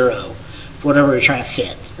parameters are 0 for whatever you're trying to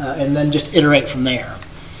fit, and then just iterate from there.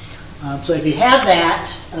 So if you have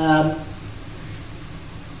that,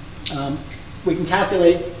 we can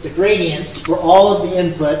calculate the gradients for all of the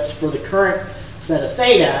inputs for the current set of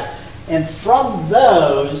theta, and from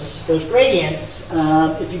those gradients,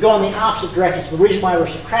 if you go in the opposite direction, so the reason why we're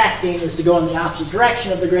subtracting is to go in the opposite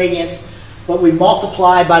direction of the gradients, but we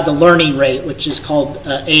multiply by the learning rate, which is called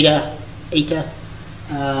eta.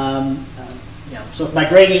 So if my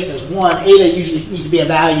gradient is 1, eta usually needs to be a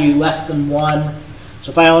value less than 1.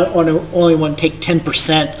 So if I only want to take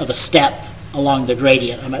 10% of a step along the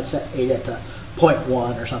gradient, I might set eta to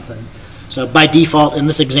 0.1 or something. So by default, in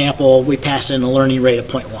this example, we pass in a learning rate of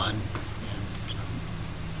 0.1.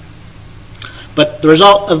 But the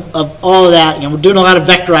result of all of that, we're doing a lot of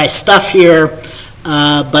vectorized stuff here,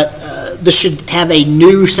 but this should have a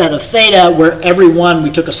new set of theta where every one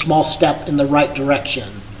we took a small step in the right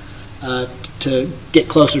direction to get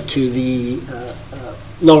closer to the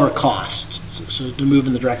lower cost. So to move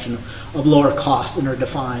in the direction of lower cost in our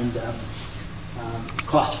defined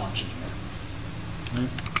cost function here.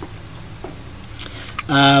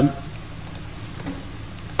 Right?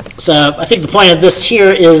 So I think the point of this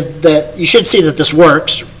here is that you should see that this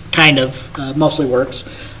works, kind of, mostly works.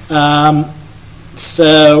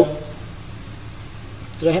 So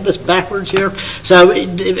did I have this backwards here? So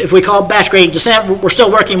if we call batch gradient descent, we're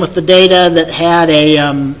still working with the data that had a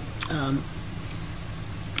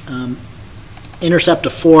intercept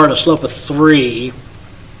of 4 and a slope of 3.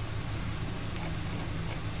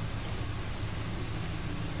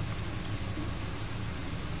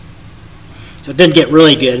 So it didn't get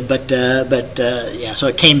really good, but yeah. So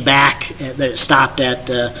it came back. That it stopped at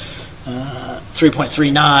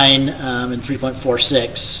 3.39 and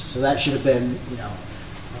 3.46. So that should have been,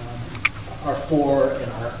 our 4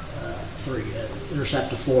 and our 3,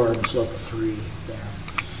 intercept of 4 and slope of 3 there.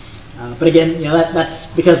 But again, that's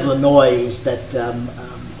because of the noise that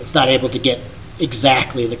it's not able to get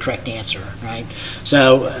exactly the correct answer, right?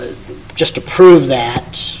 So just to prove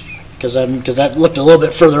that. Because that looked a little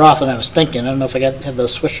bit further off than I was thinking. I don't know if I have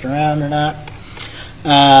those switched around or not.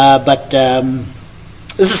 But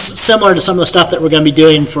this is similar to some of the stuff that we're going to be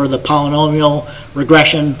doing for the polynomial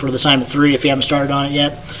regression for the assignment 3 if you haven't started on it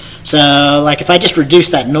yet. So like if I just reduce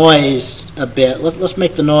that noise a bit, let's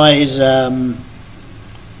make the noise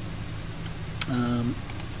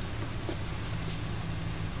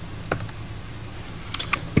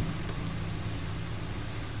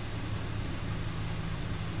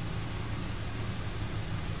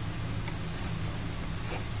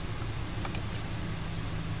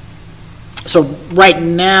so right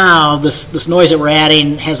now, this noise that we're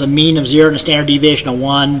adding has a mean of 0 and a standard deviation of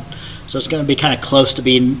 1. So it's going to be kind of close to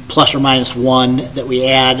being plus or minus 1 that we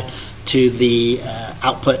add to the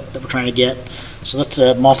output that we're trying to get. So let's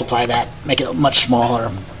multiply that, make it much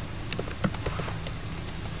smaller.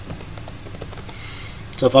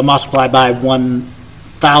 So if I multiply by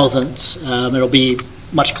 1/1000, it'll be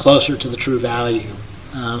much closer to the true value.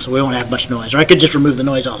 So we won't have much noise. Or I could just remove the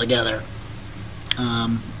noise altogether.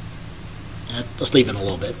 Let's leave it a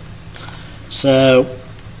little bit. So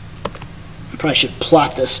I probably should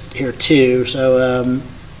plot this here too. So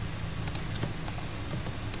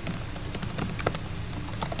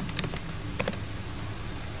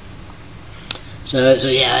so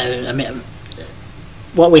yeah, I mean,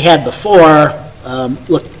 what we had before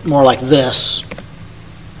looked more like this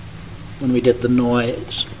when we did the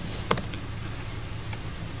noise.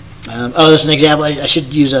 Oh, there's an example. I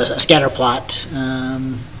should use a scatter plot.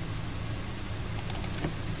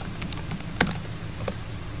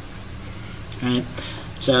 Right.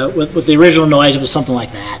 So with the original noise, it was something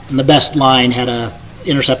like that. And the best line had a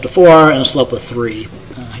intercept of 4 and a slope of 3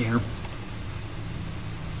 here.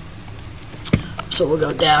 So we'll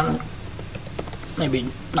go down, maybe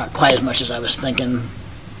not quite as much as I was thinking,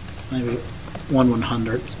 maybe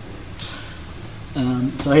 1/100th.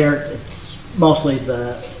 So here it's mostly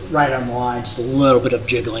right on the line, just a little bit of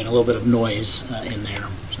jiggling, a little bit of noise in there.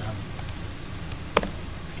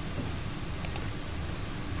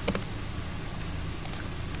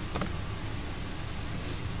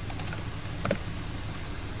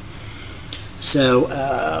 So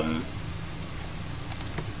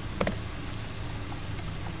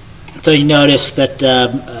so you notice that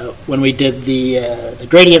when we did the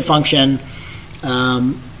gradient function,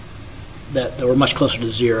 that we're much closer to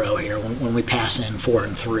 0 here when we pass in 4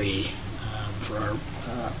 and 3 for our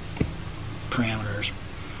parameters.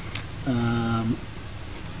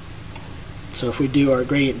 So if we do our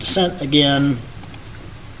gradient descent again,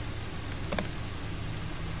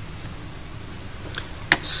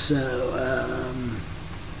 So,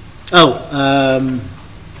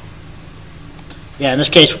 yeah, in this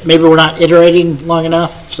case, maybe we're not iterating long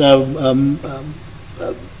enough. So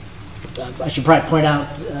I should probably point out.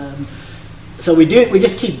 So we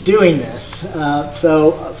just keep doing this.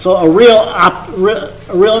 So a real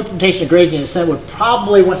implementation of gradient descent would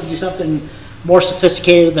probably want to do something more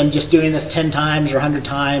sophisticated than just doing this 10 times or 100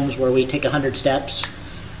 times, where we take 100 steps.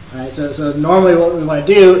 Right? So normally what we want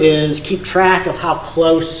to do is keep track of how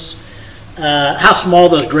close, how small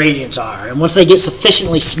those gradients are, and once they get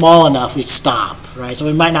sufficiently small enough, we stop. Right? So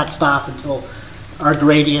we might not stop until our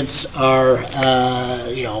gradients are,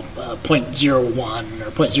 0.01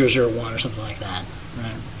 or 0.001 or something like that.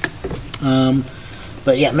 Right?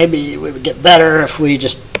 But yeah, maybe we would get better if we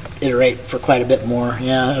just iterate for quite a bit more.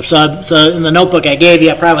 Yeah. So in the notebook I gave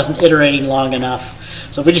you, I probably wasn't iterating long enough.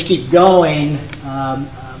 So if we just keep going,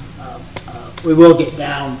 we will get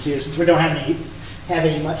down to, since we don't have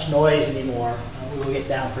any much noise anymore, we will get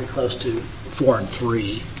down pretty close to 4 and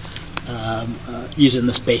 3 using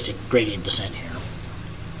this basic gradient descent here.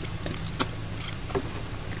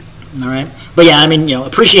 All right, but yeah, I mean,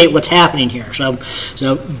 appreciate what's happening here. So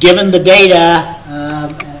given the data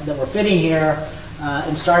that we're fitting here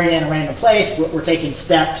and starting in a random place, we're taking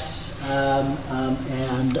steps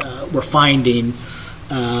and we're finding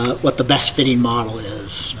what the best fitting model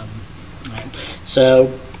is. Right.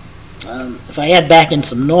 So if I add back in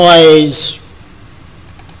some noise,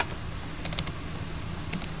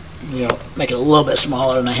 make it a little bit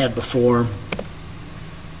smaller than I had before.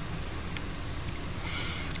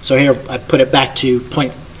 So here I put it back to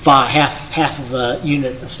 0.5, half of a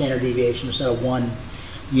unit of standard deviation instead of 1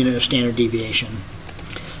 unit of standard deviation.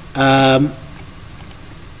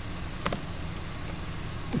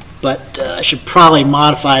 But I should probably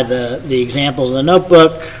modify the examples in the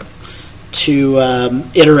notebook to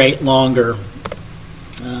iterate longer.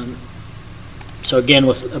 So again,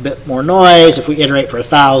 with a bit more noise, if we iterate for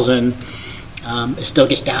 1,000, it still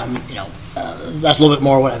gets down. That's a little bit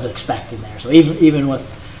more what I was expecting there. So even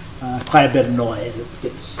with quite a bit of noise, it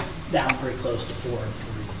gets down pretty close to 4 and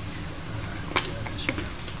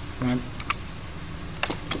 3. Right.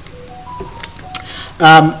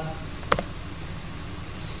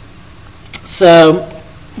 So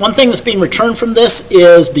one thing that's being returned from this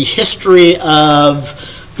is the history of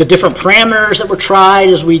the different parameters that were tried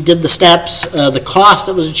as we did the steps, the cost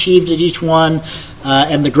that was achieved at each one,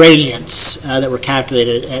 and the gradients that were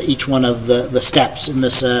calculated at each one of the steps in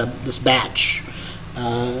this batch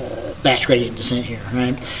gradient descent here.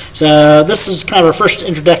 Right. So this is kind of our first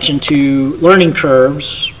introduction to learning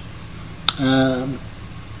curves.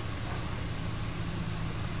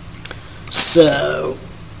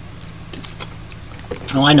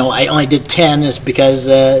 I know I only did 10 is because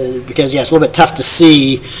yeah, it's a little bit tough to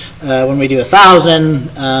see when we do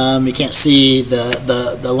 1,000. You can't see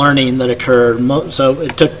the learning that occurred. So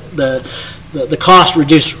it took the cost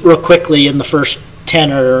reduced real quickly in the first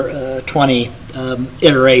 10 or 20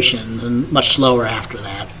 iterations, and much slower after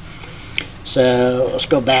that. So let's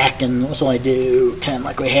go back and let's only do 10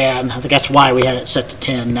 like we had. I think that's why we had it set to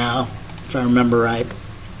 10 now, if I remember right.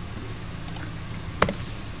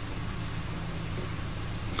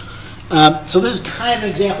 So this is kind of an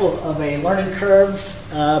example of a learning curve.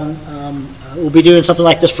 We'll be doing something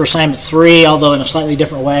like this for assignment 3, although in a slightly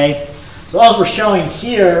different way. So all we're showing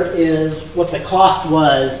here is what the cost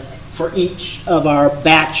was for each of our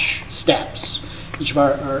batch steps, each of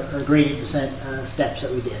our gradient descent steps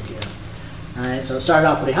that we did here. All right, so it started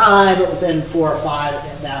out pretty high, but within 4 or 5 it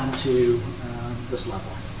went down to this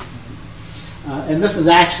level. And this is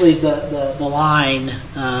actually the line.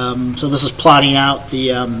 So this is plotting out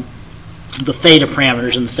the theta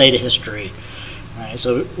parameters in the theta history. All right,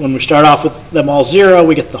 so when we start off with them all 0,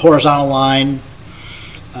 we get the horizontal line,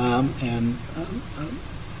 and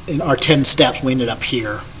in our 10 steps we ended up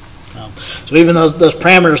here. So even those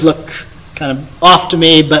parameters look kind of off to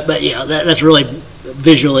me, but that's really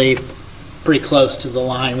visually pretty close to the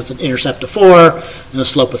line with an intercept of 4 and a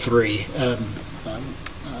slope of 3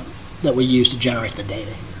 that we use to generate the data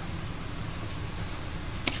here.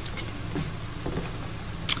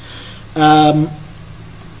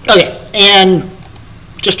 Okay, and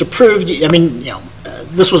just to prove, I mean,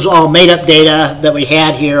 this was all made-up data that we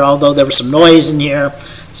had here, although there was some noise in here,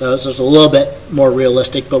 so it's a little bit more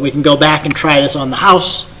realistic. But we can go back and try this on the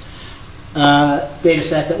house data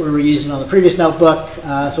set that we were using on the previous notebook.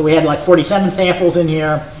 So we had like 47 samples in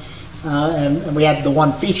here, and we had the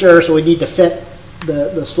one feature, so we need to fit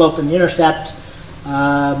the slope and the intercept,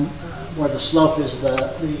 where the slope is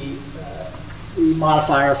the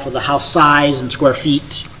modifier for the house size in square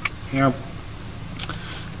feet here.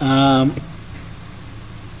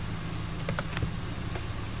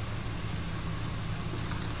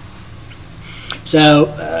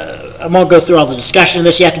 So I won't go through all the discussion of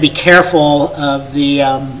this. You have to be careful of the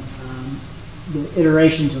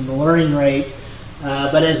iterations and the learning rate.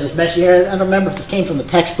 But as it's mentioned here, I don't remember if this came from the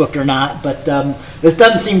textbook or not, but this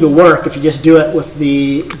doesn't seem to work if you just do it with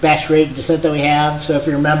the batch gradient descent that we have. So if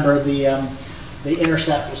you remember, the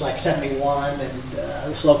intercept was like 71 and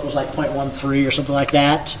the slope was like 0.13 or something like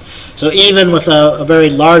that. So even with a very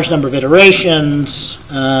large number of iterations,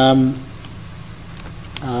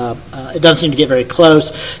 it doesn't seem to get very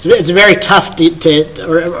close. So it's very tough or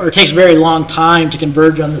it takes a very long time to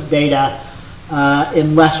converge on this data.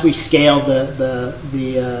 Unless we scale the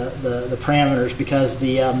parameters, because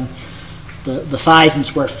the size in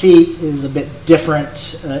square feet is a bit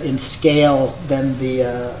different in scale than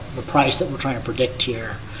the price that we're trying to predict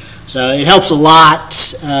here. So it helps a lot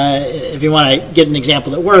if you want to get an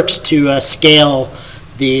example that works to scale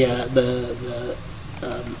the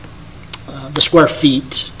square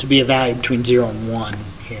feet to be a value between 0 and 1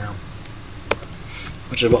 here,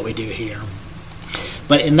 which is what we do here.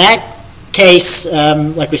 But in that case,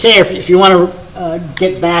 like we say, if you want to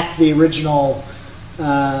get back the original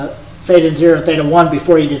theta 0 and theta 1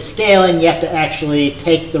 before you did scaling, you have to actually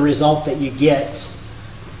take the result that you get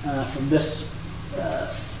from this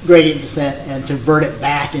gradient descent and convert it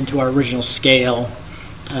back into our original scale.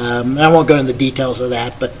 And I won't go into the details of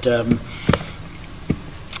that, but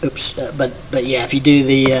but yeah, if you do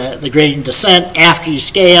the gradient descent after you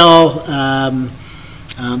scale,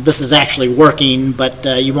 this is actually working, but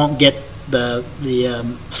you won't get the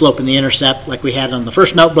slope and the intercept like we had on the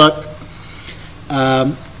first notebook.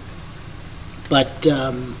 But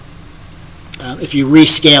if you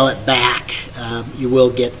rescale it back, you will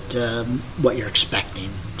get what you're expecting.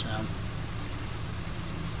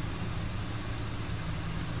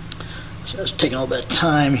 So it's taking a little bit of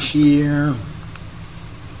time here.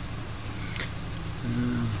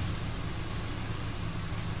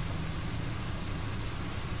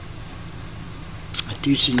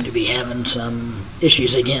 Do seem to be having some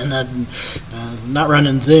issues again. I'm not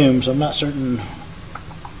running Zoom, so I'm not certain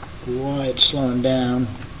why it's slowing down.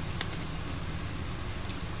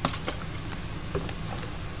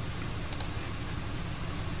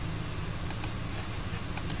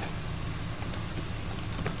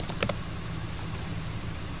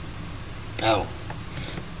 Oh,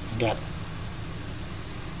 I got it.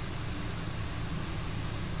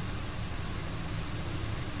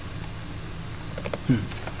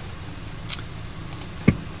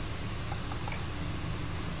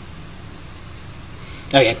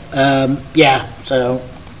 Okay, yeah, so,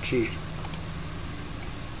 geez.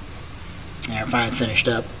 Yeah, we're finally finished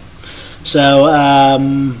up. So,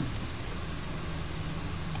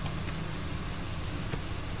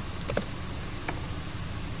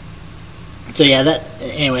 so yeah,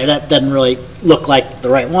 anyway, that doesn't really look like the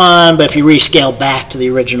right one, but if you rescale back to the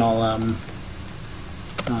original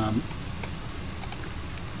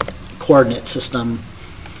coordinate system,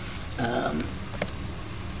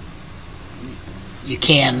 you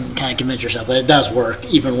can kind of convince yourself that it does work,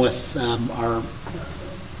 even with our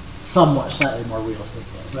somewhat slightly more realistic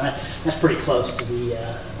data. So that's pretty close to the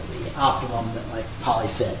optimum that like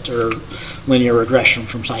polyfit or linear regression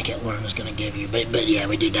from scikit-learn is going to give you. But yeah,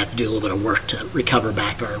 we did have to do a little bit of work to recover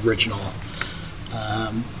back our original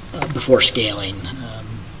before scaling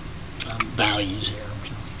values here.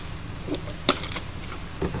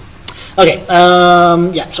 Okay,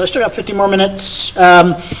 yeah, so I still got 50 more minutes.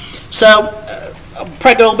 I'll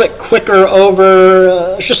probably go a little bit quicker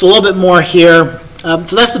over, just a little bit more here.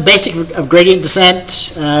 So that's the basic of gradient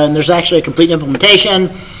descent, and there's actually a complete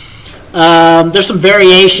implementation. There's some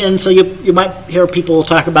variation, so you might hear people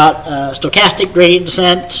talk about stochastic gradient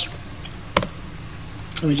descent.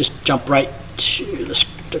 Let me just jump right to the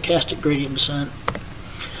stochastic gradient descent.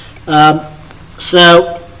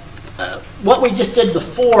 What we just did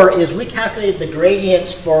before is we calculated the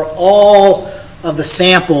gradients for all of the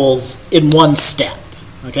samples in one step.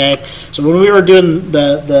 Okay, so when we were doing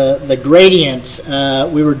the gradients,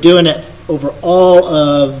 we were doing it over all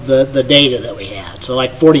of the data that we had. So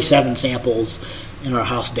like 47 samples in our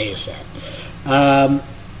house data set.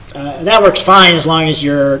 That works fine as long as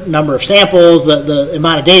your number of samples, the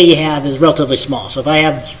amount of data you have is relatively small. So if I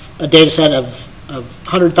have a data set of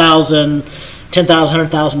 100,000, 10,000,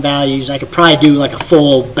 100,000 values, I could probably do like a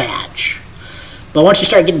full batch. But once you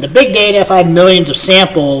start getting to big data, if I have millions of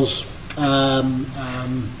samples,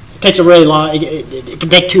 it takes a really long, it can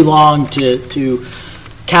take too long to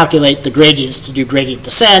calculate the gradients to do gradient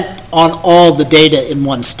descent on all the data in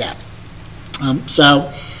one step.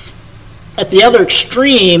 So at the other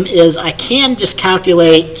extreme is I can just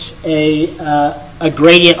calculate a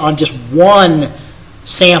gradient on just one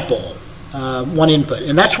sample one input.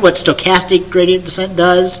 And that's what stochastic gradient descent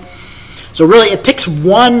does. So really it picks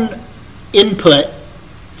one input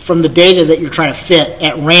from the data that you're trying to fit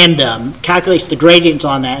at random, calculates the gradients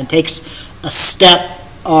on that, and takes a step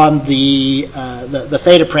on the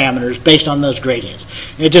theta parameters based on those gradients.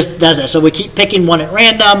 And it just does that. So we keep picking one at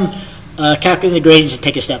random, calculating the gradients and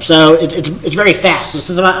take a step. So it's very fast. So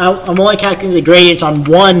since I'm only calculating the gradients on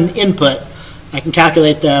one input, I can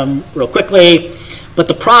calculate them real quickly. But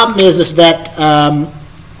the problem is that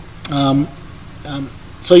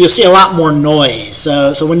so you'll see a lot more noise.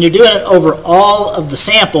 So when you're doing it over all of the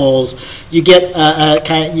samples, you get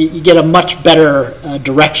you get a much better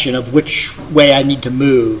direction of which way I need to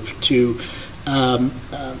move to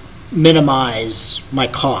minimize my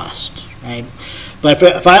cost, right? But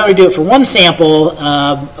if I only do it for one sample,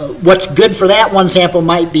 what's good for that one sample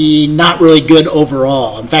might be not really good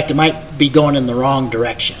overall. In fact, it might be going in the wrong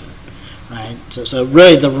direction, right? So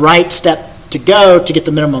really the right step to go to get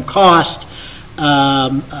the minimum cost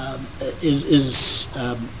is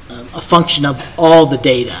a function of all the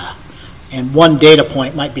data. And one data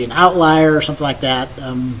point might be an outlier or something like that.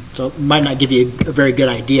 So it might not give you a very good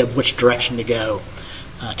idea of which direction to go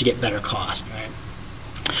to get better cost, right?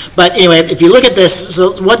 But anyway, if you look at this,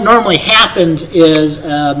 so what normally happens is,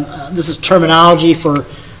 this is terminology for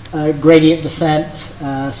gradient descent,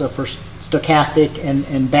 so for stochastic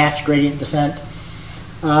and batch gradient descent.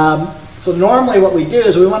 So normally what we do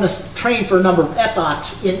is we want to train for a number of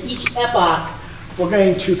epochs. In each epoch, we're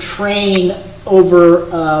going to train over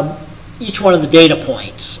each one of the data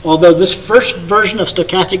points. Although this first version of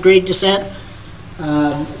stochastic gradient descent,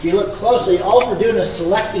 if you look closely, all we're doing is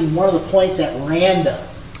selecting one of the points at random.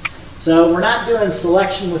 So we're not doing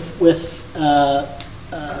selection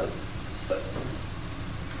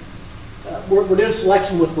we're doing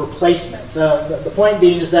selection with replacement. So the point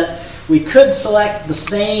being is that we could select the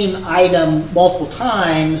same item multiple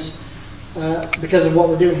times because of what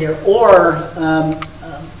we're doing here, or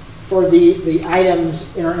for the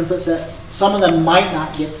items in our inputs that some of them might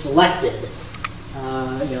not get selected.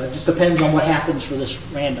 It just depends on what happens for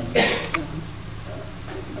this random,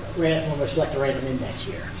 when we select a random index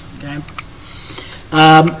here. Okay,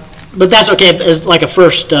 but that's okay as like a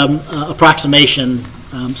first approximation.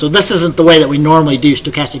 So this isn't the way that we normally do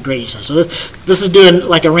stochastic gradient descent. So this is doing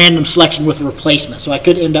like a random selection with a replacement. So I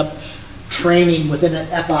could end up training within an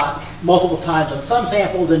epoch multiple times on some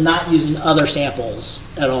samples and not using other samples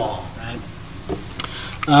at all, right?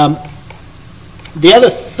 The other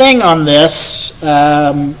thing on this,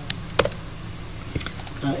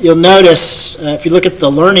 you'll notice if you look at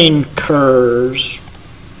the learning curves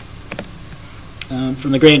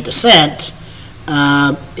from the gradient descent,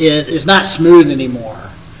 it is not smooth anymore.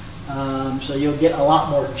 So you'll get a lot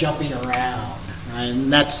more jumping around. Right?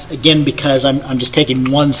 And that's, again, because I'm just taking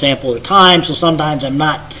one sample at a time, so sometimes I'm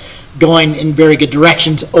not going in very good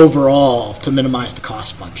directions overall to minimize the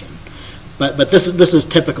cost function. But this is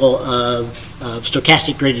typical of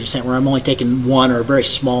stochastic gradient descent, where I'm only taking one or a very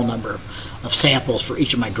small number of samples for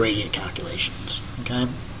each of my gradient calculations. Okay.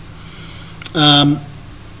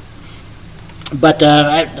 But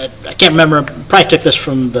I can't remember. I probably took this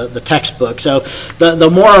from the textbook. So the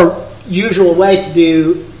more usual way to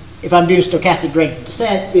do, if I'm doing stochastic gradient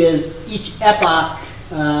descent, is each epoch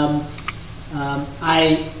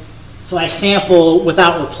I sample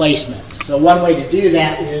without replacement. So one way to do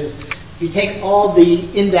that is if you take all the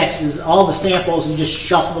indexes, all the samples, and just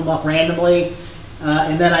shuffle them up randomly,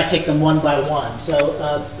 and then I take them one by one.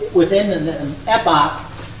 So within an epoch,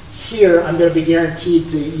 here I'm going to be guaranteed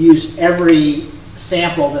to use every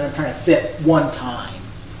sample that I'm trying to fit one time.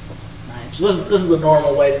 Right? So this is the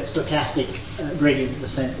normal way that stochastic gradient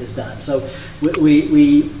descent is done. So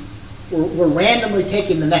we're randomly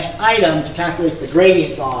taking the next item to calculate the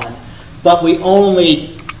gradients on, but we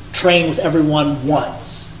only train with everyone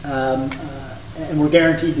once. And we're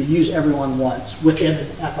guaranteed to use everyone once within an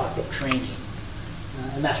epoch of training.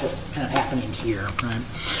 And that's what's kind of happening here, right?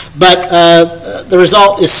 But the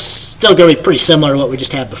result is still going to be pretty similar to what we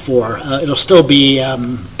just had before. It'll still be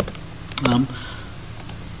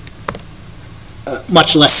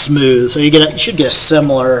much less smooth. So you should get a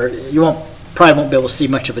similar. You probably won't be able to see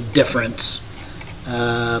much of a difference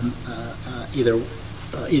either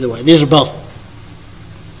way. These are both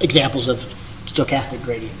examples of stochastic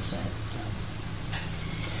gradient descent.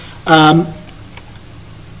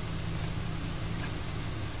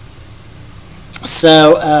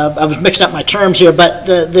 So I was mixing up my terms here, but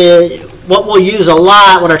what we'll use a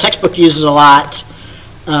lot, what our textbook uses a lot,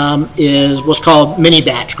 is what's called mini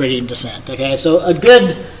batch gradient descent. Okay, so a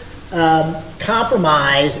good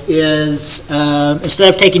compromise is instead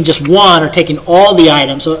of taking just one or taking all the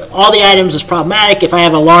items. So all the items is problematic. If I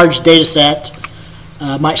have a large data set,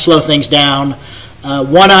 might slow things down.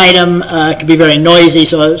 One item can be very noisy,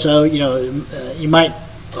 so you know you might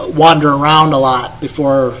wander around a lot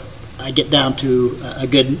before I get down to a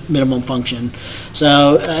good minimum function.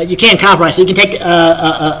 So you can compromise. So you can take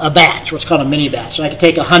a batch, what's called a mini batch. So I can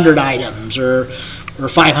take 100 items or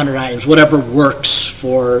 500 items, whatever works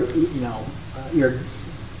for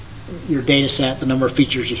your data set, the number of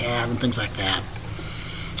features you have, and things like that.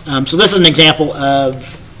 So this is an example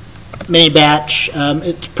of mini batch.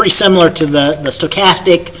 It's pretty similar to the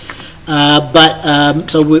stochastic, but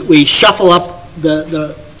so we shuffle up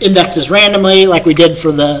the indexes randomly like we did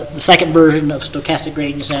for the second version of stochastic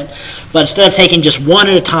gradient descent, but instead of taking just one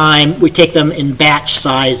at a time, we take them in batch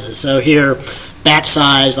sizes. So here, batch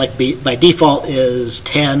size, like by default, is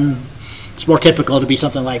 10. It's more typical to be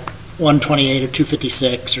something like 128 or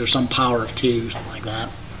 256 or some power of 2, something like that.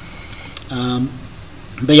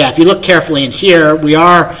 But yeah, if you look carefully in here, we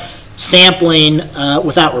are sampling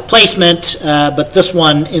without replacement, but this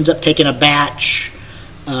one ends up taking a batch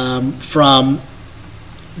from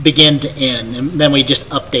begin to end, and then we just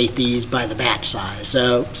update these by the batch size.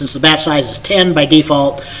 So since the batch size is 10 by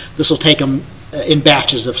default, this will take them in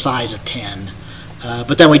batches of size of 10.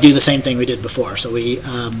 But then we do the same thing we did before. So we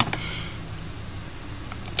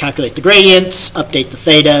calculate the gradients, update the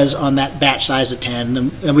thetas on that batch size of 10,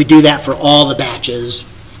 and we do that for all the batches.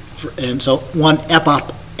 And so one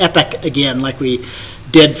epoch again, like we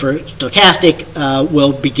did for stochastic,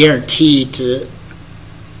 will be guaranteed to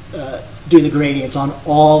do the gradients on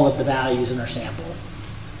all of the values in our sample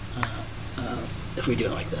if we do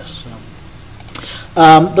it like this. So,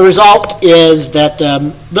 the result is that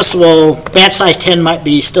this will, batch size 10 might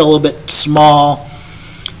be still a little bit small,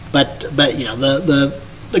 but you know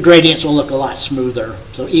the gradients will look a lot smoother.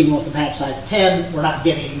 So even with the batch size of 10, we're not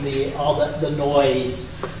getting all the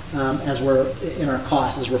noise as we're in our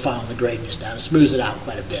cost as we're filing the gradients down. It smooths it out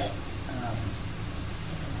quite a bit.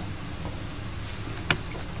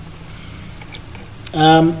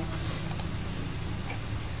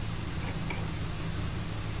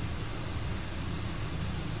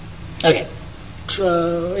 Okay,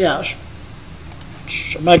 so yeah,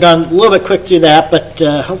 I might have gone a little bit quick through that, but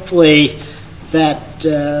hopefully that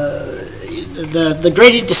the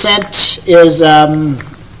gradient descent is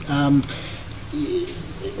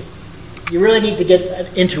you really need to get an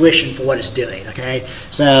intuition for what it's doing, okay?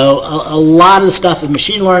 So a lot of the stuff in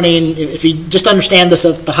machine learning, if you just understand this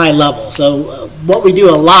at the high level, so what we do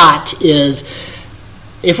a lot is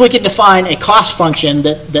if we can define a cost function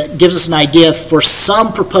that gives us an idea for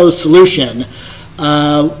some proposed solution,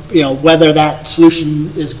 you know, whether that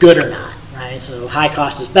solution is good or not, right? So high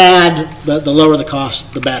cost is bad, the lower the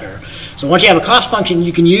cost, the better. So once you have a cost function,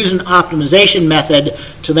 you can use an optimization method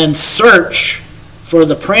to then search for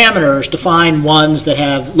the parameters to find ones that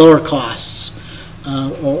have lower costs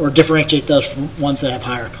or differentiate those from ones that have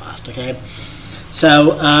higher cost, okay?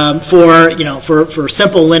 So for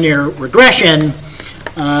simple linear regression,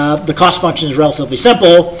 the cost function is relatively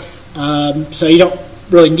simple, so you don't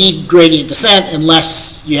really need gradient descent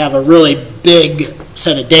unless you have a really big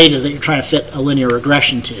set of data that you're trying to fit a linear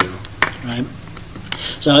regression to, right?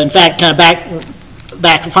 So in fact, kind of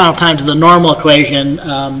back the final time to the normal equation,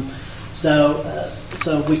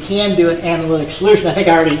 so we can do an analytic solution. I think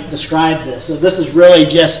I already described this. So this is really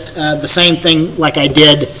just the same thing like I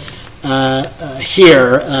did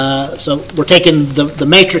here. So we're taking the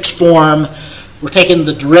matrix form, we're taking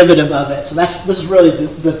the derivative of it. So this is really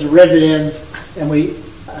the derivative, and we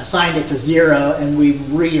assigned it to 0, and we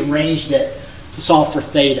rearranged it to solve for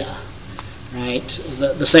theta, right?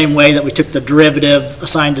 The same way that we took the derivative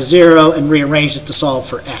assigned to 0 and rearranged it to solve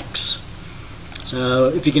for x. So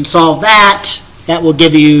if you can solve that, that will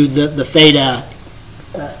give you the theta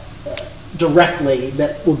directly,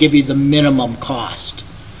 that will give you the minimum cost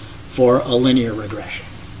for a linear regression.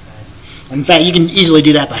 Right? In fact, you can easily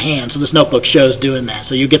do that by hand, so this notebook shows doing that.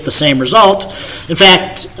 So you get the same result. In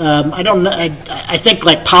fact, I don't know, I think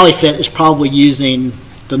like polyfit is probably using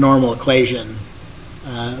the normal equation,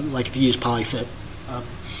 like if you use polyfit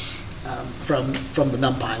from the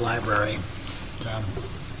NumPy library. So,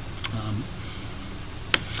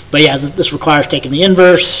 but yeah, this requires taking the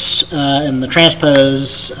inverse and the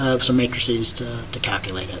transpose of some matrices to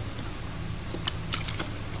calculate it.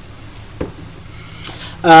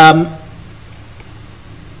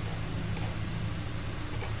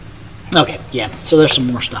 Okay, yeah, so there's some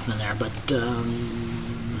more stuff in there, but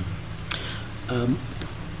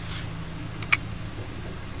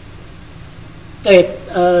Okay,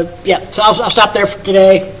 yeah, so I'll stop there for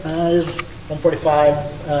today. It's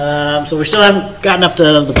 1:45. So we still haven't gotten up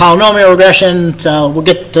to the polynomial regression, so we'll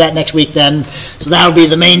get to that next week then. So that'll be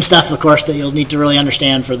the main stuff, of course, that you'll need to really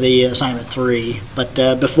understand for the assignment 3. But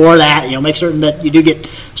before that, make certain that you do get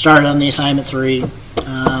started on the assignment 3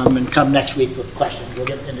 and come next week with questions. We'll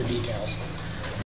get into details.